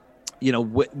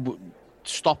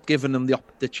 stopped giving him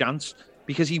the chance,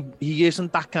 because he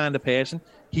isn't that kind of person.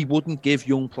 He wouldn't give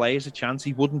young players a chance.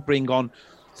 He wouldn't bring on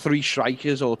 3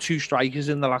 strikers or 2 strikers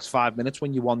in the last 5 minutes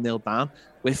when you're 1-0 down,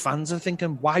 where fans are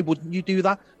thinking, why wouldn't you do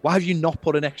that? Why have you not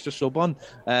put an extra sub on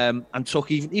and took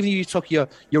even if you took your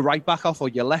right back off or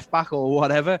your left back or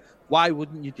whatever? Why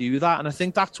wouldn't you do that? And I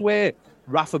think that's where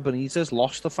Rafa Benitez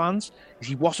lost the fans, is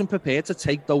he wasn't prepared to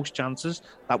take those chances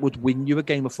that would win you a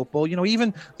game of football.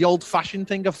 Even the old-fashioned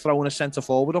thing of throwing a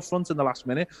centre-forward up front in the last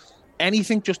minute,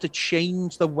 anything just to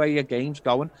change the way a game's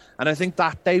going. And I think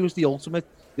that day was the ultimate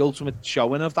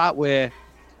showing of that, where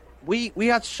we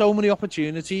had so many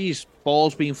opportunities,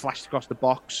 balls being flashed across the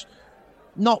box.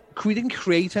 We didn't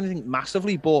create anything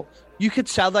massively, but you could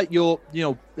tell that your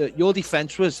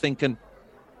defence was thinking,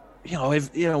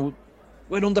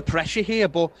 we're under pressure here,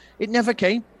 but it never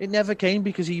came. It never came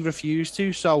because he refused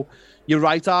to. So you're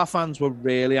right, our fans were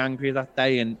really angry that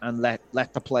day and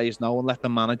let the players know and let the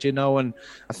manager know. And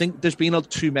I think there's been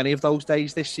too many of those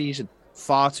days this season,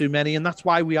 far too many, and that's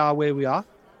why we are where we are.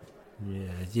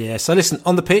 Yeah. So listen,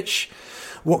 on the pitch,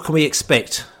 what can we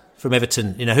expect from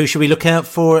Everton? Who should we look out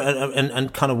for,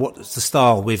 and kind of what's the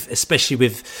style, especially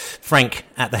with Frank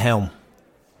at the helm?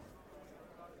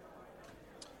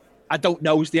 I don't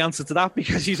know is the answer to that,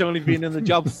 because he's only been in the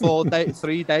job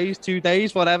 3 days, 2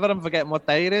 days, whatever. I'm forgetting what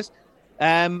day it is.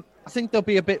 I think there'll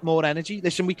be a bit more energy.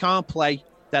 Listen, we can't play.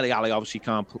 Dele Alli obviously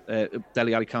can't.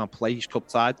 Dele Alli can't play. He's cup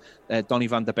tied. Donny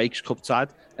van der Beek's cup tied.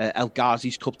 El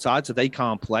Ghazi's cup tied, so they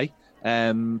can't play.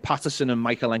 Patterson and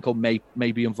Michaelenko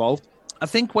may be involved. I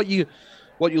think what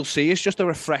you'll see is just a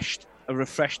refreshed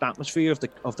atmosphere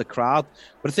of the crowd.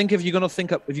 But I think if you're going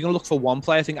to look for one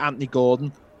player, I think Anthony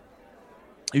Gordon,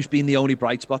 who's been the only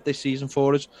bright spot this season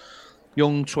for us,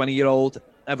 young 20-year-old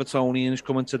Evertonian who's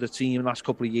come into the team in the last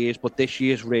couple of years, but this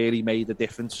year's really made a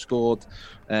difference. Scored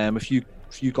a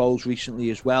few goals recently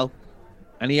as well,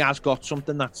 and he has got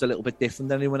something that's a little bit different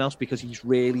than anyone else, because he's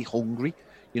really hungry.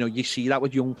 You see that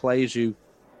with young players who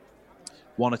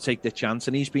want to take the chance,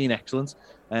 and he's been excellent.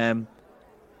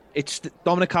 It's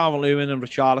Dominic Calvert-Lewin and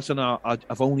Richarlison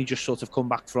have only just sort of come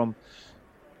back from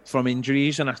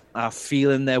injuries and are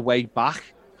feeling their way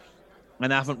back,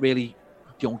 and haven't really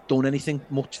done anything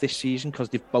much this season because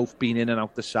they've both been in and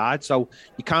out the side. So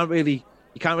you can't really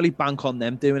bank on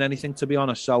them doing anything, to be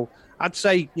honest. So I'd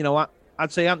say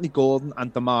Anthony Gordon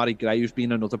and Damari Gray, who's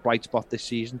been another bright spot this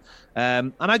season.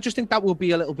 And I just think that will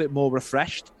be a little bit more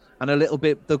refreshed, and a little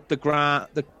bit the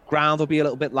ground will be a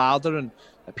little bit louder, and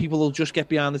people will just get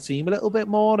behind the team a little bit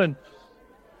more, and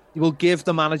you will give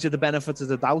the manager the benefit of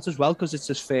the doubt as well, because it's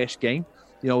his first game.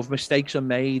 If mistakes are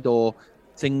made or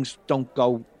things don't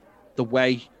go the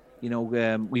way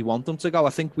we want them to go, I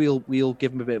think we'll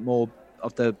give him a bit more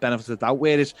of the benefit of the doubt.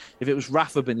 Whereas if it was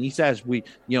Rafa Benitez,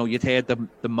 you'd hear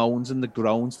the moans and the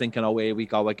groans, thinking, "Oh, here we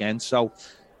go again." So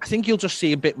I think you'll just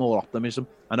see a bit more optimism,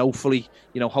 and hopefully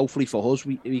for us,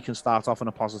 we can start off on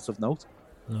a positive note.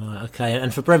 Okay,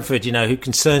 and for Brentford, who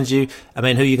concerns you? I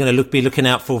mean, who are you going to be looking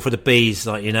out for the bees,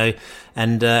 and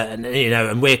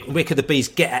where could the bees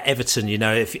get at Everton?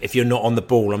 If you're not on the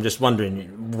ball, I'm just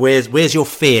wondering, where's your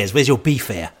fears? Where's your bee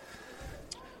fear?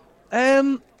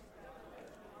 I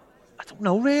don't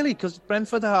know really, because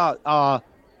Brentford are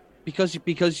because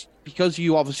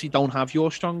you obviously don't have your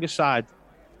strongest side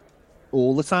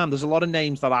all the time. There's a lot of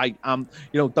names that I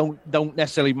don't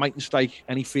necessarily might strike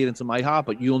any fear into my heart,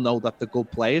 but you'll know that they're good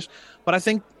players. But I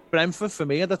think Brentford, for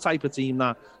me, are the type of team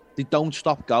that they don't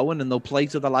stop going, and they'll play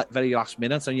to the very last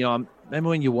minute. And I remember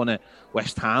when you won at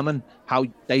West Ham and how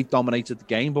they dominated the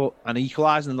game, and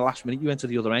equalised in the last minute. You went to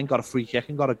the other end, got a free kick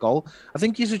and got a goal. I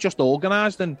think these are just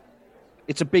organised, and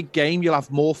it's a big game. You'll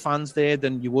have more fans there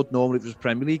than you would normally if it was a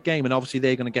Premier League game, and obviously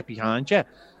they're going to get behind you.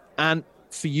 And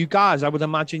for you guys, I would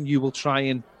imagine you will try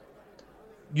and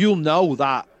you'll know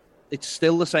that it's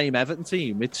still the same Everton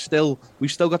team. We've still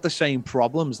got the same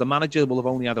problems. The manager will have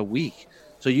only had a week,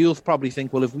 So you'll probably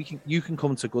think, well, if you can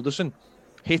come to Goodison,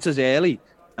 hit us early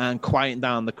and quieten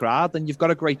down the crowd, then you've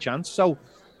got a great chance. So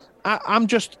I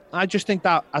just think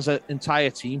that as an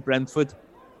entire team, Brentford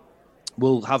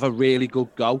will have a really good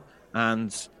go.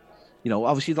 And,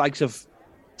 obviously the likes of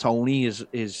Tony is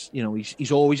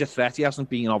he's always a threat. He hasn't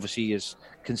been obviously as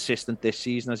consistent this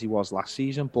season as he was last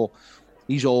season, but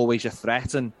he's always a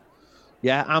threat. And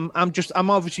yeah, I'm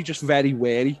obviously just very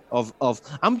wary of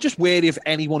I'm just wary of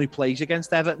anyone who plays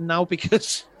against Everton now,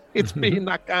 because it's been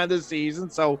that kind of season.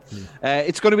 So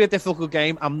it's going to be a difficult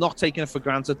game. I'm not taking it for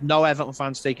granted. No Everton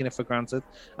fans taking it for granted.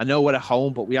 I know we're at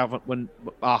home, but we haven't. When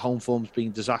our home form's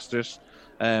been disastrous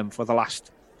for the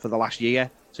last year,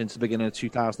 since the beginning of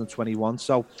 2021.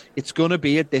 So it's going to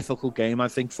be a difficult game, I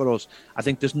think, for us. I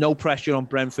think there's no pressure on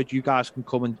Brentford. You guys can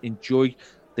come and enjoy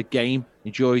the game,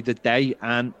 enjoy the day,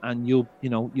 and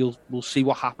we'll see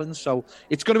what happens. So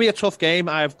it's going to be a tough game.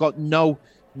 I've got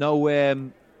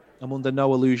I'm under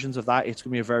no illusions of that. It's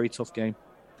going to be a very tough game.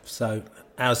 So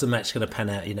how's the match going to pan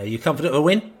out? You confident of a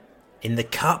win in the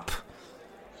cup?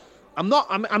 I'm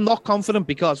not confident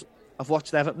because I've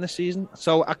watched Everton this season,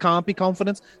 so I can't be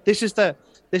confident. This is the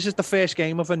first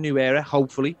game of a new era,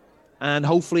 hopefully, and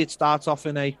hopefully it starts off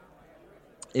in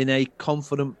a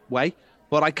confident way.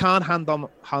 But I can't hand on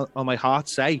my heart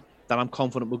say that I'm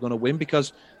confident we're going to win,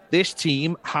 because this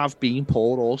team have been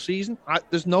poor all season.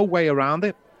 There's no way around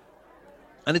it,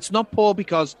 and it's not poor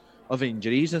because of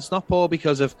injuries. It's not poor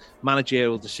because of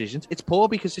managerial decisions. It's poor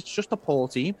because it's just a poor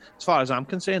team, as far as I'm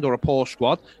concerned, or a poor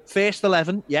squad. First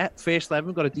 11,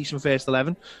 we've got a decent first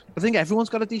 11. I think everyone's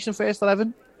got a decent first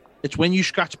 11. It's when you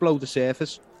scratch below the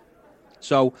surface.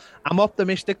 So I'm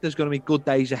optimistic there's going to be good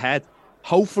days ahead.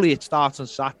 Hopefully it starts on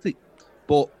Saturday.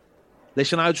 But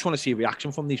listen, I just want to see a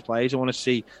reaction from these players. I want to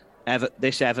see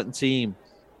this Everton team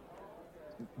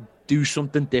do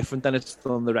something different than it's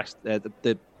done the rest,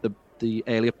 the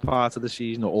earlier part of the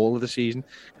season, or all of the season,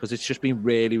 because it's just been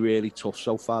really, really tough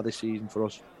so far this season for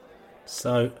us.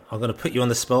 So I'm going to put you on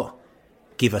the spot.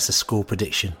 Give us a score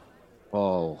prediction.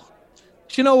 Oh,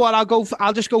 do you know what?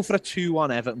 I'll just go for a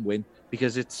 2-1 Everton win,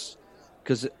 because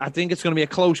I think it's going to be a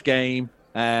close game,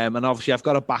 and obviously I've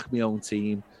got to back my own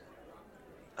team.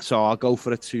 So I'll go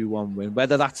for a 2-1 win.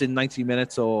 Whether that's in 90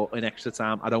 minutes or in extra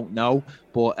time, I don't know.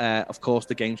 But of course,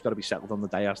 the game's got to be settled on the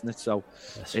day, hasn't it? So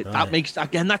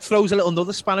that throws a little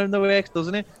another spanner in the works,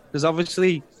 doesn't it? Because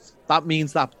obviously that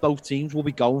means that both teams will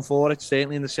be going for it,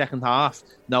 certainly in the second half,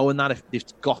 knowing that if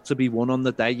it's got to be won on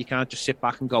the day, you can't just sit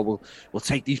back and go, we'll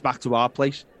take these back to our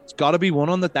place. It's got to be won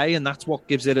on the day, and that's what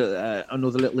gives it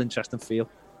another little interesting feel.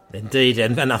 Indeed,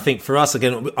 and I think for us,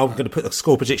 again, I'm going to put the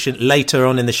score prediction later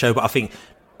on in the show, but I think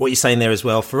what you're saying there as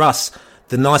well, for us,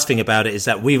 the nice thing about it is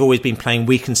that we've always been playing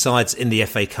weakened sides in the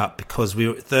FA Cup, because we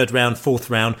were third round,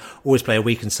 fourth round, always play a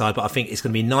weakened side. But I think it's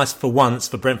going to be nice for once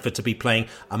for Brentford to be playing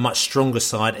a much stronger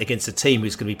side against a team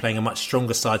who's going to be playing a much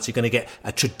stronger side. So you're going to get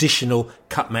a traditional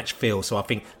cup match feel. So I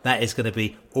think that is going to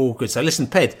be all good. So listen,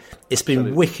 Ped, it's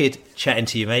been wicked chatting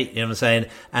to you, mate. You know what I'm saying?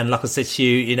 And like I said to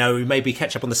you, we maybe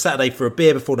catch up on the Saturday for a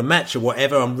beer before the match or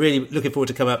whatever. I'm really looking forward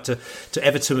to coming up to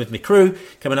Everton with my crew,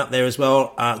 coming up there as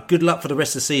well. Good luck for the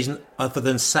rest of the season, other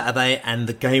than Saturday and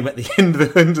the game at the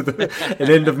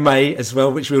end of May as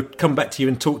well, which we'll come back to you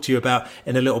and talk to you about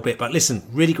in a little bit. But listen,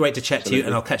 really great to chat to you,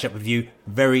 and I'll catch up with you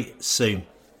very soon.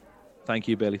 Thank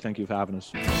you, Billy. Thank you for having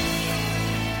us.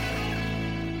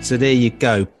 So there you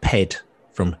go, Ped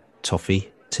from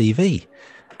Toffee TV,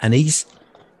 and he's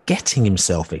getting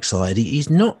himself excited.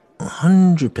 He's not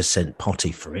 100%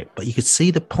 potty for it, but you could see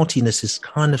the pottiness is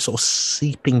kind of sort of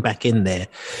seeping back in there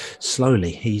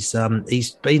slowly. He's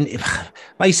been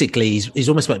basically he's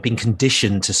almost like been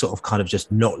conditioned to sort of kind of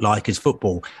just not like his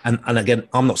football. And again,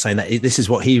 I'm not saying that. This is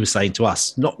what he was saying to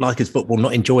us: not like his football,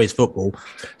 not enjoy his football.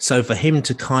 So for him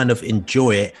to kind of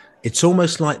enjoy it, it's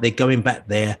almost like they're going back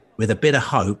there with a bit of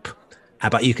hope.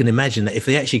 But you can imagine that if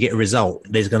they actually get a result,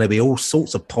 there's going to be all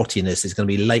sorts of pottiness. There's going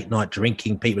to be late night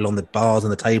drinking, people on the bars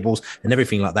and the tables and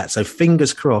everything like that. So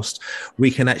fingers crossed,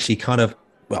 we can actually kind of,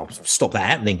 stop that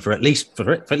happening for at least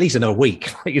another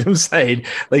week. You know what I'm saying?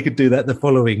 They could do that the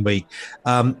following week.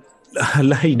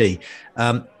 Laney,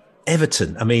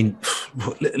 Everton. I mean,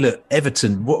 look,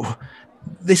 Everton.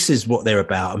 This is what they're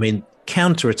about. I mean,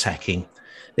 counter-attacking.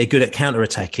 They're good at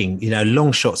counter-attacking,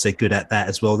 long shots, they're good at that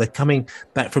as well. They're coming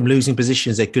back from losing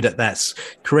positions, they're good at that.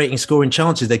 Creating scoring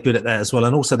chances, they're good at that as well.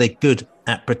 And also they're good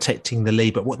at protecting the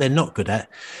lead. But what they're not good at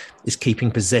is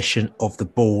keeping possession of the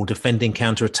ball, defending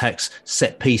counter-attacks,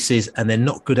 set pieces, and they're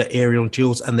not good at aerial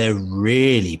duels, and they're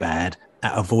really bad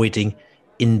at avoiding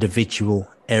individual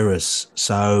errors.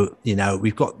 So,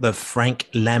 we've got the Frank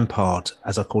Lampard,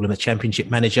 as I call him, a championship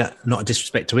manager, not a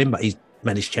disrespect to him, but he's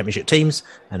managed championship teams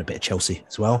and a bit of Chelsea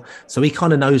as well. So he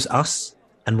kind of knows us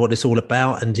and what it's all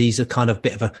about. And he's a kind of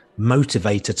bit of a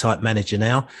motivator type manager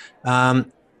now.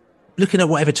 Looking at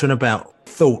what Everton are about,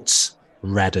 thoughts,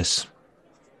 Radders?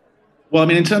 Well, I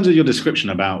mean, in terms of your description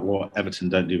about what Everton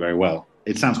don't do very well,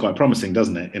 it sounds quite promising,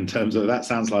 doesn't it? In terms of that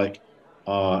sounds like,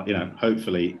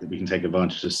 hopefully we can take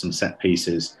advantage of some set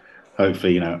pieces.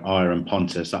 Hopefully, Ayer and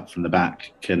Pontus up from the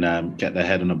back can get their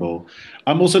head on the ball.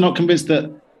 I'm also not convinced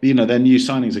that, their new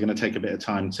signings are going to take a bit of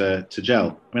time to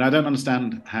gel. I mean, I don't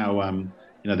understand how,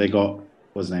 they got,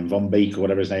 what's his name, Von Beek or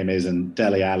whatever his name is, and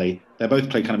Dele Alli. They both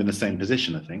play kind of in the same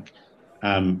position, I think.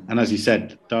 And as you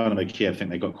said, Dynamo Kiev, I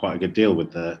think they got quite a good deal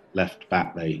with the left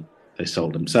back they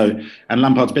sold him. So, and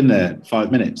Lampard's been there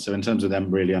 5 minutes. So in terms of them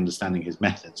really understanding his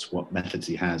methods, what methods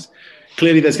he has,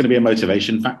 clearly there's going to be a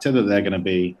motivation factor that they're going to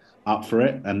be up for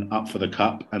it and up for the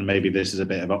cup. And maybe this is a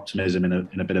bit of optimism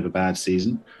in a bit of a bad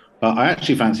season. But I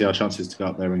actually fancy our chances to go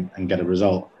up there and get a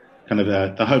result. Kind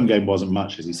of the home game wasn't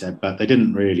much, as he said, but they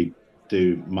didn't really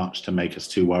do much to make us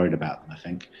too worried about them, I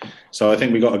think. So I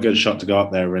think we got a good shot to go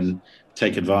up there and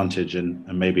take advantage and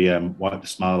maybe wipe the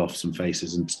smile off some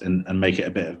faces and make it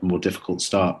a bit of a more difficult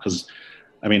start. Because,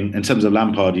 I mean, in terms of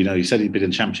Lampard, you said he'd been a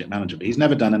championship manager, but he's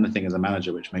never done anything as a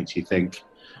manager which makes you think,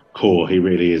 he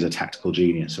really is a tactical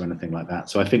genius or anything like that.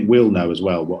 So I think we'll know as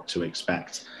well what to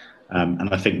expect.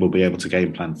 And I think we'll be able to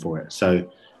game plan for it. So,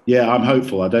 yeah, I'm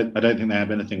hopeful. I don't think they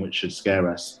have anything which should scare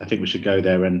us. I think we should go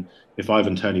there, and if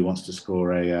Ivan Toney wants to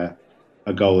score a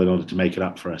goal in order to make it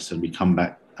up for us, and we come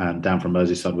back down from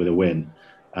Merseyside with a win,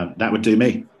 that would do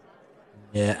me.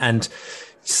 Yeah, and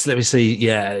let me see.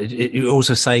 Yeah, you're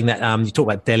also saying that you talk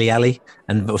about Dele Alli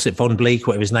and what's it, Von Bleek,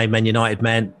 whatever his name, Man United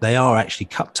man. They are actually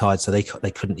cup tied, so they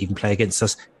couldn't even play against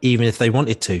us, even if they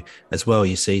wanted to, as well.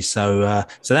 You see, so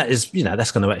that is,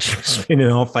 that's going to actually spin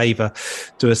in our favour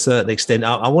to a certain extent.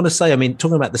 I want to say, I mean,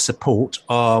 talking about the support.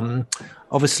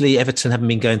 Obviously, Everton haven't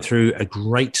been going through a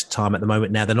great time at the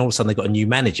moment now. Then all of a sudden, they've got a new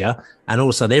manager, and all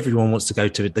of a sudden, everyone wants to go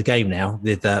to the game now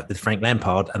with Frank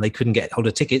Lampard, and they couldn't get hold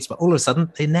of tickets. But all of a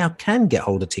sudden, they now can get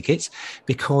hold of tickets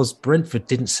because Brentford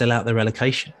didn't sell out their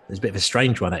relegation. It's a bit of a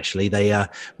strange one, actually.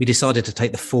 We decided to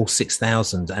take the full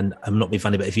 6,000, and I'm not being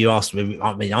funny, but if you asked me,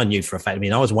 I mean, I knew for a fact. I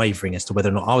mean, I was wavering as to whether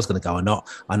or not I was going to go or not.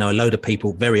 I know a load of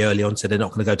people very early on said they're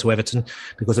not going to go to Everton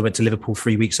because they went to Liverpool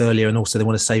 3 weeks earlier, and also they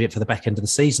want to save it for the back end of the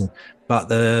season. But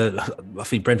I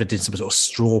think Brentford did some sort of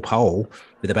straw poll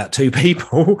with about 2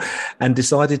 people and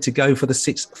decided to go for the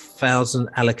 6,000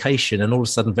 allocation. And all of a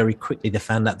sudden, very quickly, they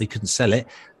found out they couldn't sell it.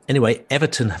 Anyway,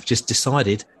 Everton have just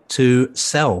decided to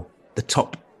sell the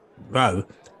top row,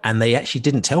 and they actually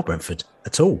didn't tell Brentford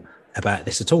at all about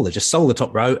this at all. They just sold the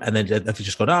top row, and then they've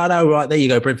just gone, no, right, there you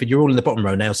go, Brentford, you're all in the bottom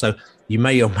row now. So you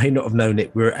may or may not have known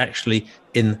it. We're actually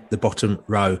in the bottom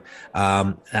row,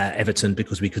 Everton,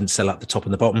 because we couldn't sell up the top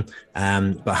and the bottom.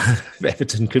 But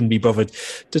Everton couldn't be bothered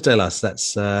to tell us. That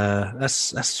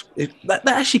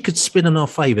actually could spin in our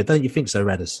favour, don't you think so,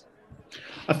 Radders?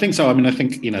 I think so. I mean, I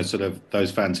think, sort of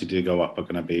those fans who do go up are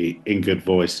going to be in good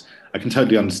voice. I can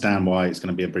totally understand why it's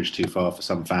going to be a bridge too far for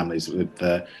some families with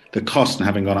the cost and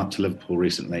having gone up to Liverpool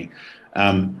recently.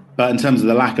 But in terms of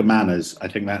the lack of manners, I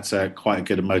think that's quite a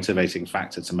good motivating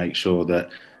factor to make sure that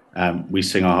we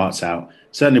sing our hearts out.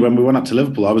 Certainly when we went up to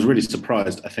Liverpool, I was really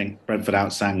surprised. I think Brentford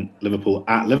outsang Liverpool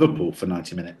at Liverpool for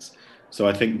 90 minutes. So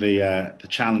I think the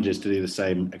challenge is to do the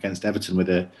same against Everton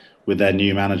with their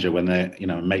new manager when they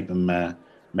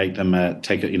make them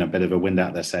take a bit of a wind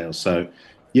out their sails. So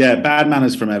yeah, bad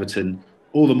manners from Everton,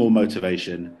 all the more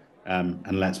motivation,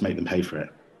 and let's make them pay for it.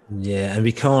 Yeah, and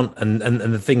we can't. And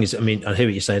the thing is, I mean, I hear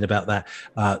what you're saying about that.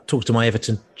 Talk to my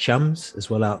Everton chums as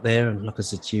well out there, and like I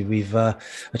said to you, I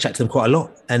chat to them quite a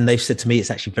lot, and they've said to me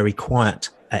it's actually very quiet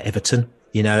at Everton.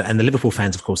 And the Liverpool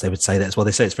fans, of course, they would say that as well.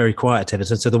 They say it's very quiet at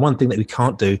Everton. So the one thing that we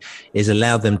can't do is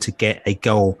allow them to get a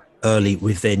goal early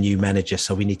with their new manager.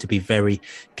 So we need to be very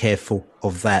careful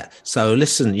of that. So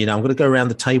listen, I'm going to go around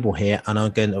the table here, and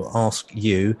I'm going to ask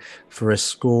you for a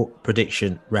score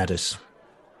prediction, Radders.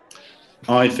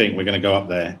 I think we're going to go up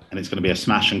there and it's going to be a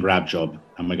smash and grab job,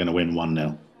 and we're going to win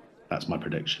 1-0. That's my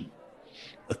prediction.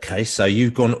 Okay, so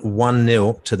you've gone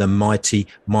 1-0 to the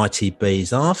mighty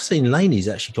Bees. I've seen Laney's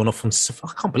actually gone off on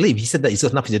safari. I can't believe he said that he's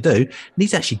got nothing to do, and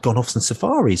he's actually gone off on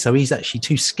safari. So he's actually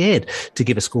too scared to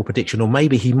give a score prediction, or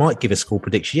maybe he might give a score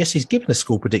prediction. Yes, he's given a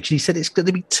score prediction. He said it's going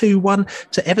to be 2-1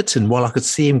 to Everton, while I could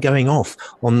see him going off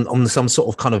on some sort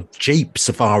of kind of Jeep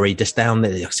safari just down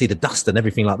there. I see the dust and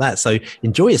everything like that. So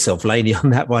enjoy yourself, Laney,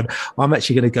 on that one. I'm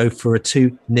actually going to go for a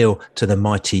 2-0 to the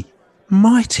mighty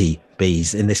mighty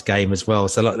bees in this game as well.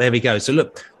 So look, there we go. So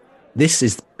look, this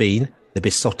has been the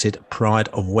Besotted Pride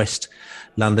of West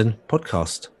London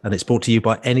podcast, and it's brought to you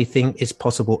by Anything Is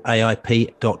Possible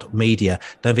AIP.media.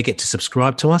 Don't forget to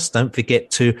subscribe to us. Don't forget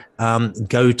to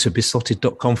go to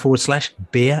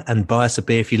besotted.com/beer and buy us a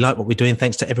beer if you like what we're doing.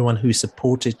 Thanks to everyone who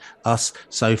supported us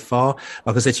so far.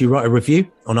 Like I said to you, write a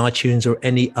review on iTunes or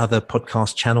any other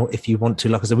podcast channel if you want to.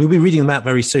 Like I said, we'll be reading them out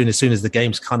very soon, as the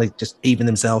games kind of just even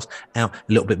themselves out a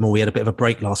little bit more. We had a bit of a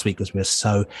break last week because we were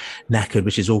so knackered,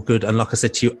 which is all good. And like I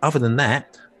said to you, other than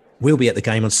that, we'll be at the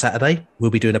game on Saturday.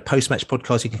 We'll be doing a post-match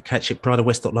podcast. You can catch it, Pride of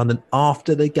West London,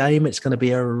 after the game. It's going to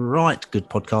be a right good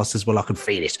podcast as well. I can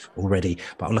feel it already.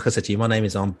 But like I said to you, my name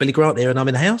is Billy Grant here, and I'm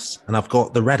in the house, and I've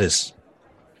got the Radders.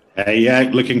 Hey,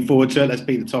 yeah, looking forward to it. Let's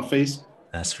beat the Toffees.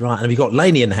 That's right. And we've got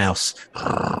Laney in the house.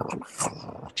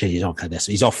 He's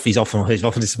off on his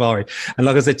safari. And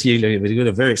like I said to you,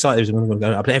 we're very excited. We're going to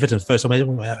go up to Everton for the first time.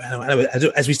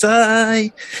 As we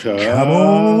say, come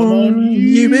on,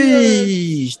 you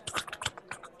bees.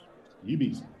 You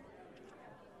bees.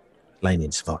 Laney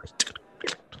in safari.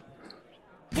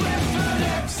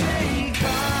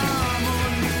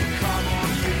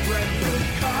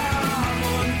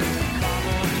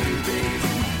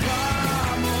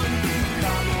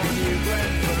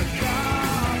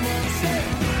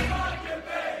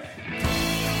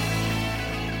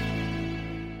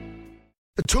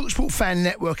 The TalkSport Fan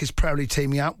Network is proudly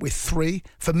teaming up with 3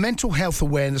 for Mental Health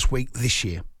Awareness Week this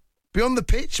year. Beyond the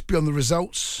pitch, beyond the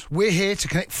results, we're here to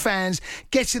connect fans,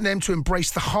 getting them to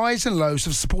embrace the highs and lows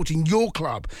of supporting your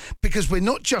club, because we're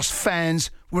not just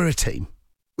fans, we're a team.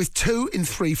 With 2 in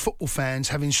 3 football fans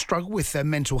having struggled with their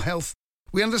mental health,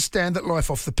 we understand that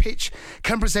life off the pitch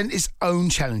can present its own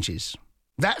challenges.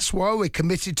 That's why we're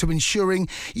committed to ensuring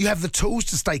you have the tools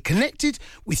to stay connected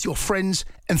with your friends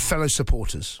and fellow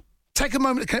supporters. Take a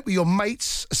moment to connect with your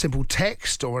mates. A simple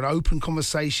text or an open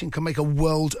conversation can make a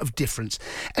world of difference.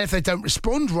 And if they don't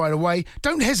respond right away,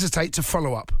 don't hesitate to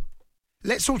follow up.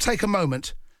 Let's all take a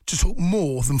moment to talk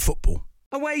more than football.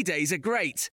 Away days are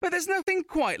great, but there's nothing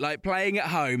quite like playing at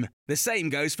home. The same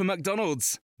goes for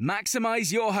McDonald's.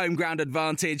 Maximise your home ground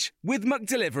advantage with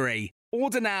McDelivery.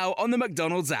 Order now on the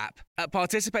McDonald's app. At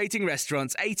participating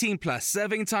restaurants, 18 plus,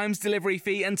 serving times, delivery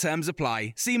fee and terms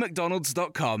apply. See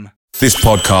mcdonalds.com. This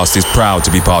podcast is proud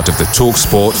to be part of the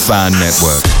TalkSport Fan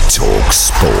Network.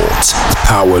 TalkSport.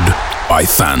 Powered by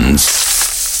fans.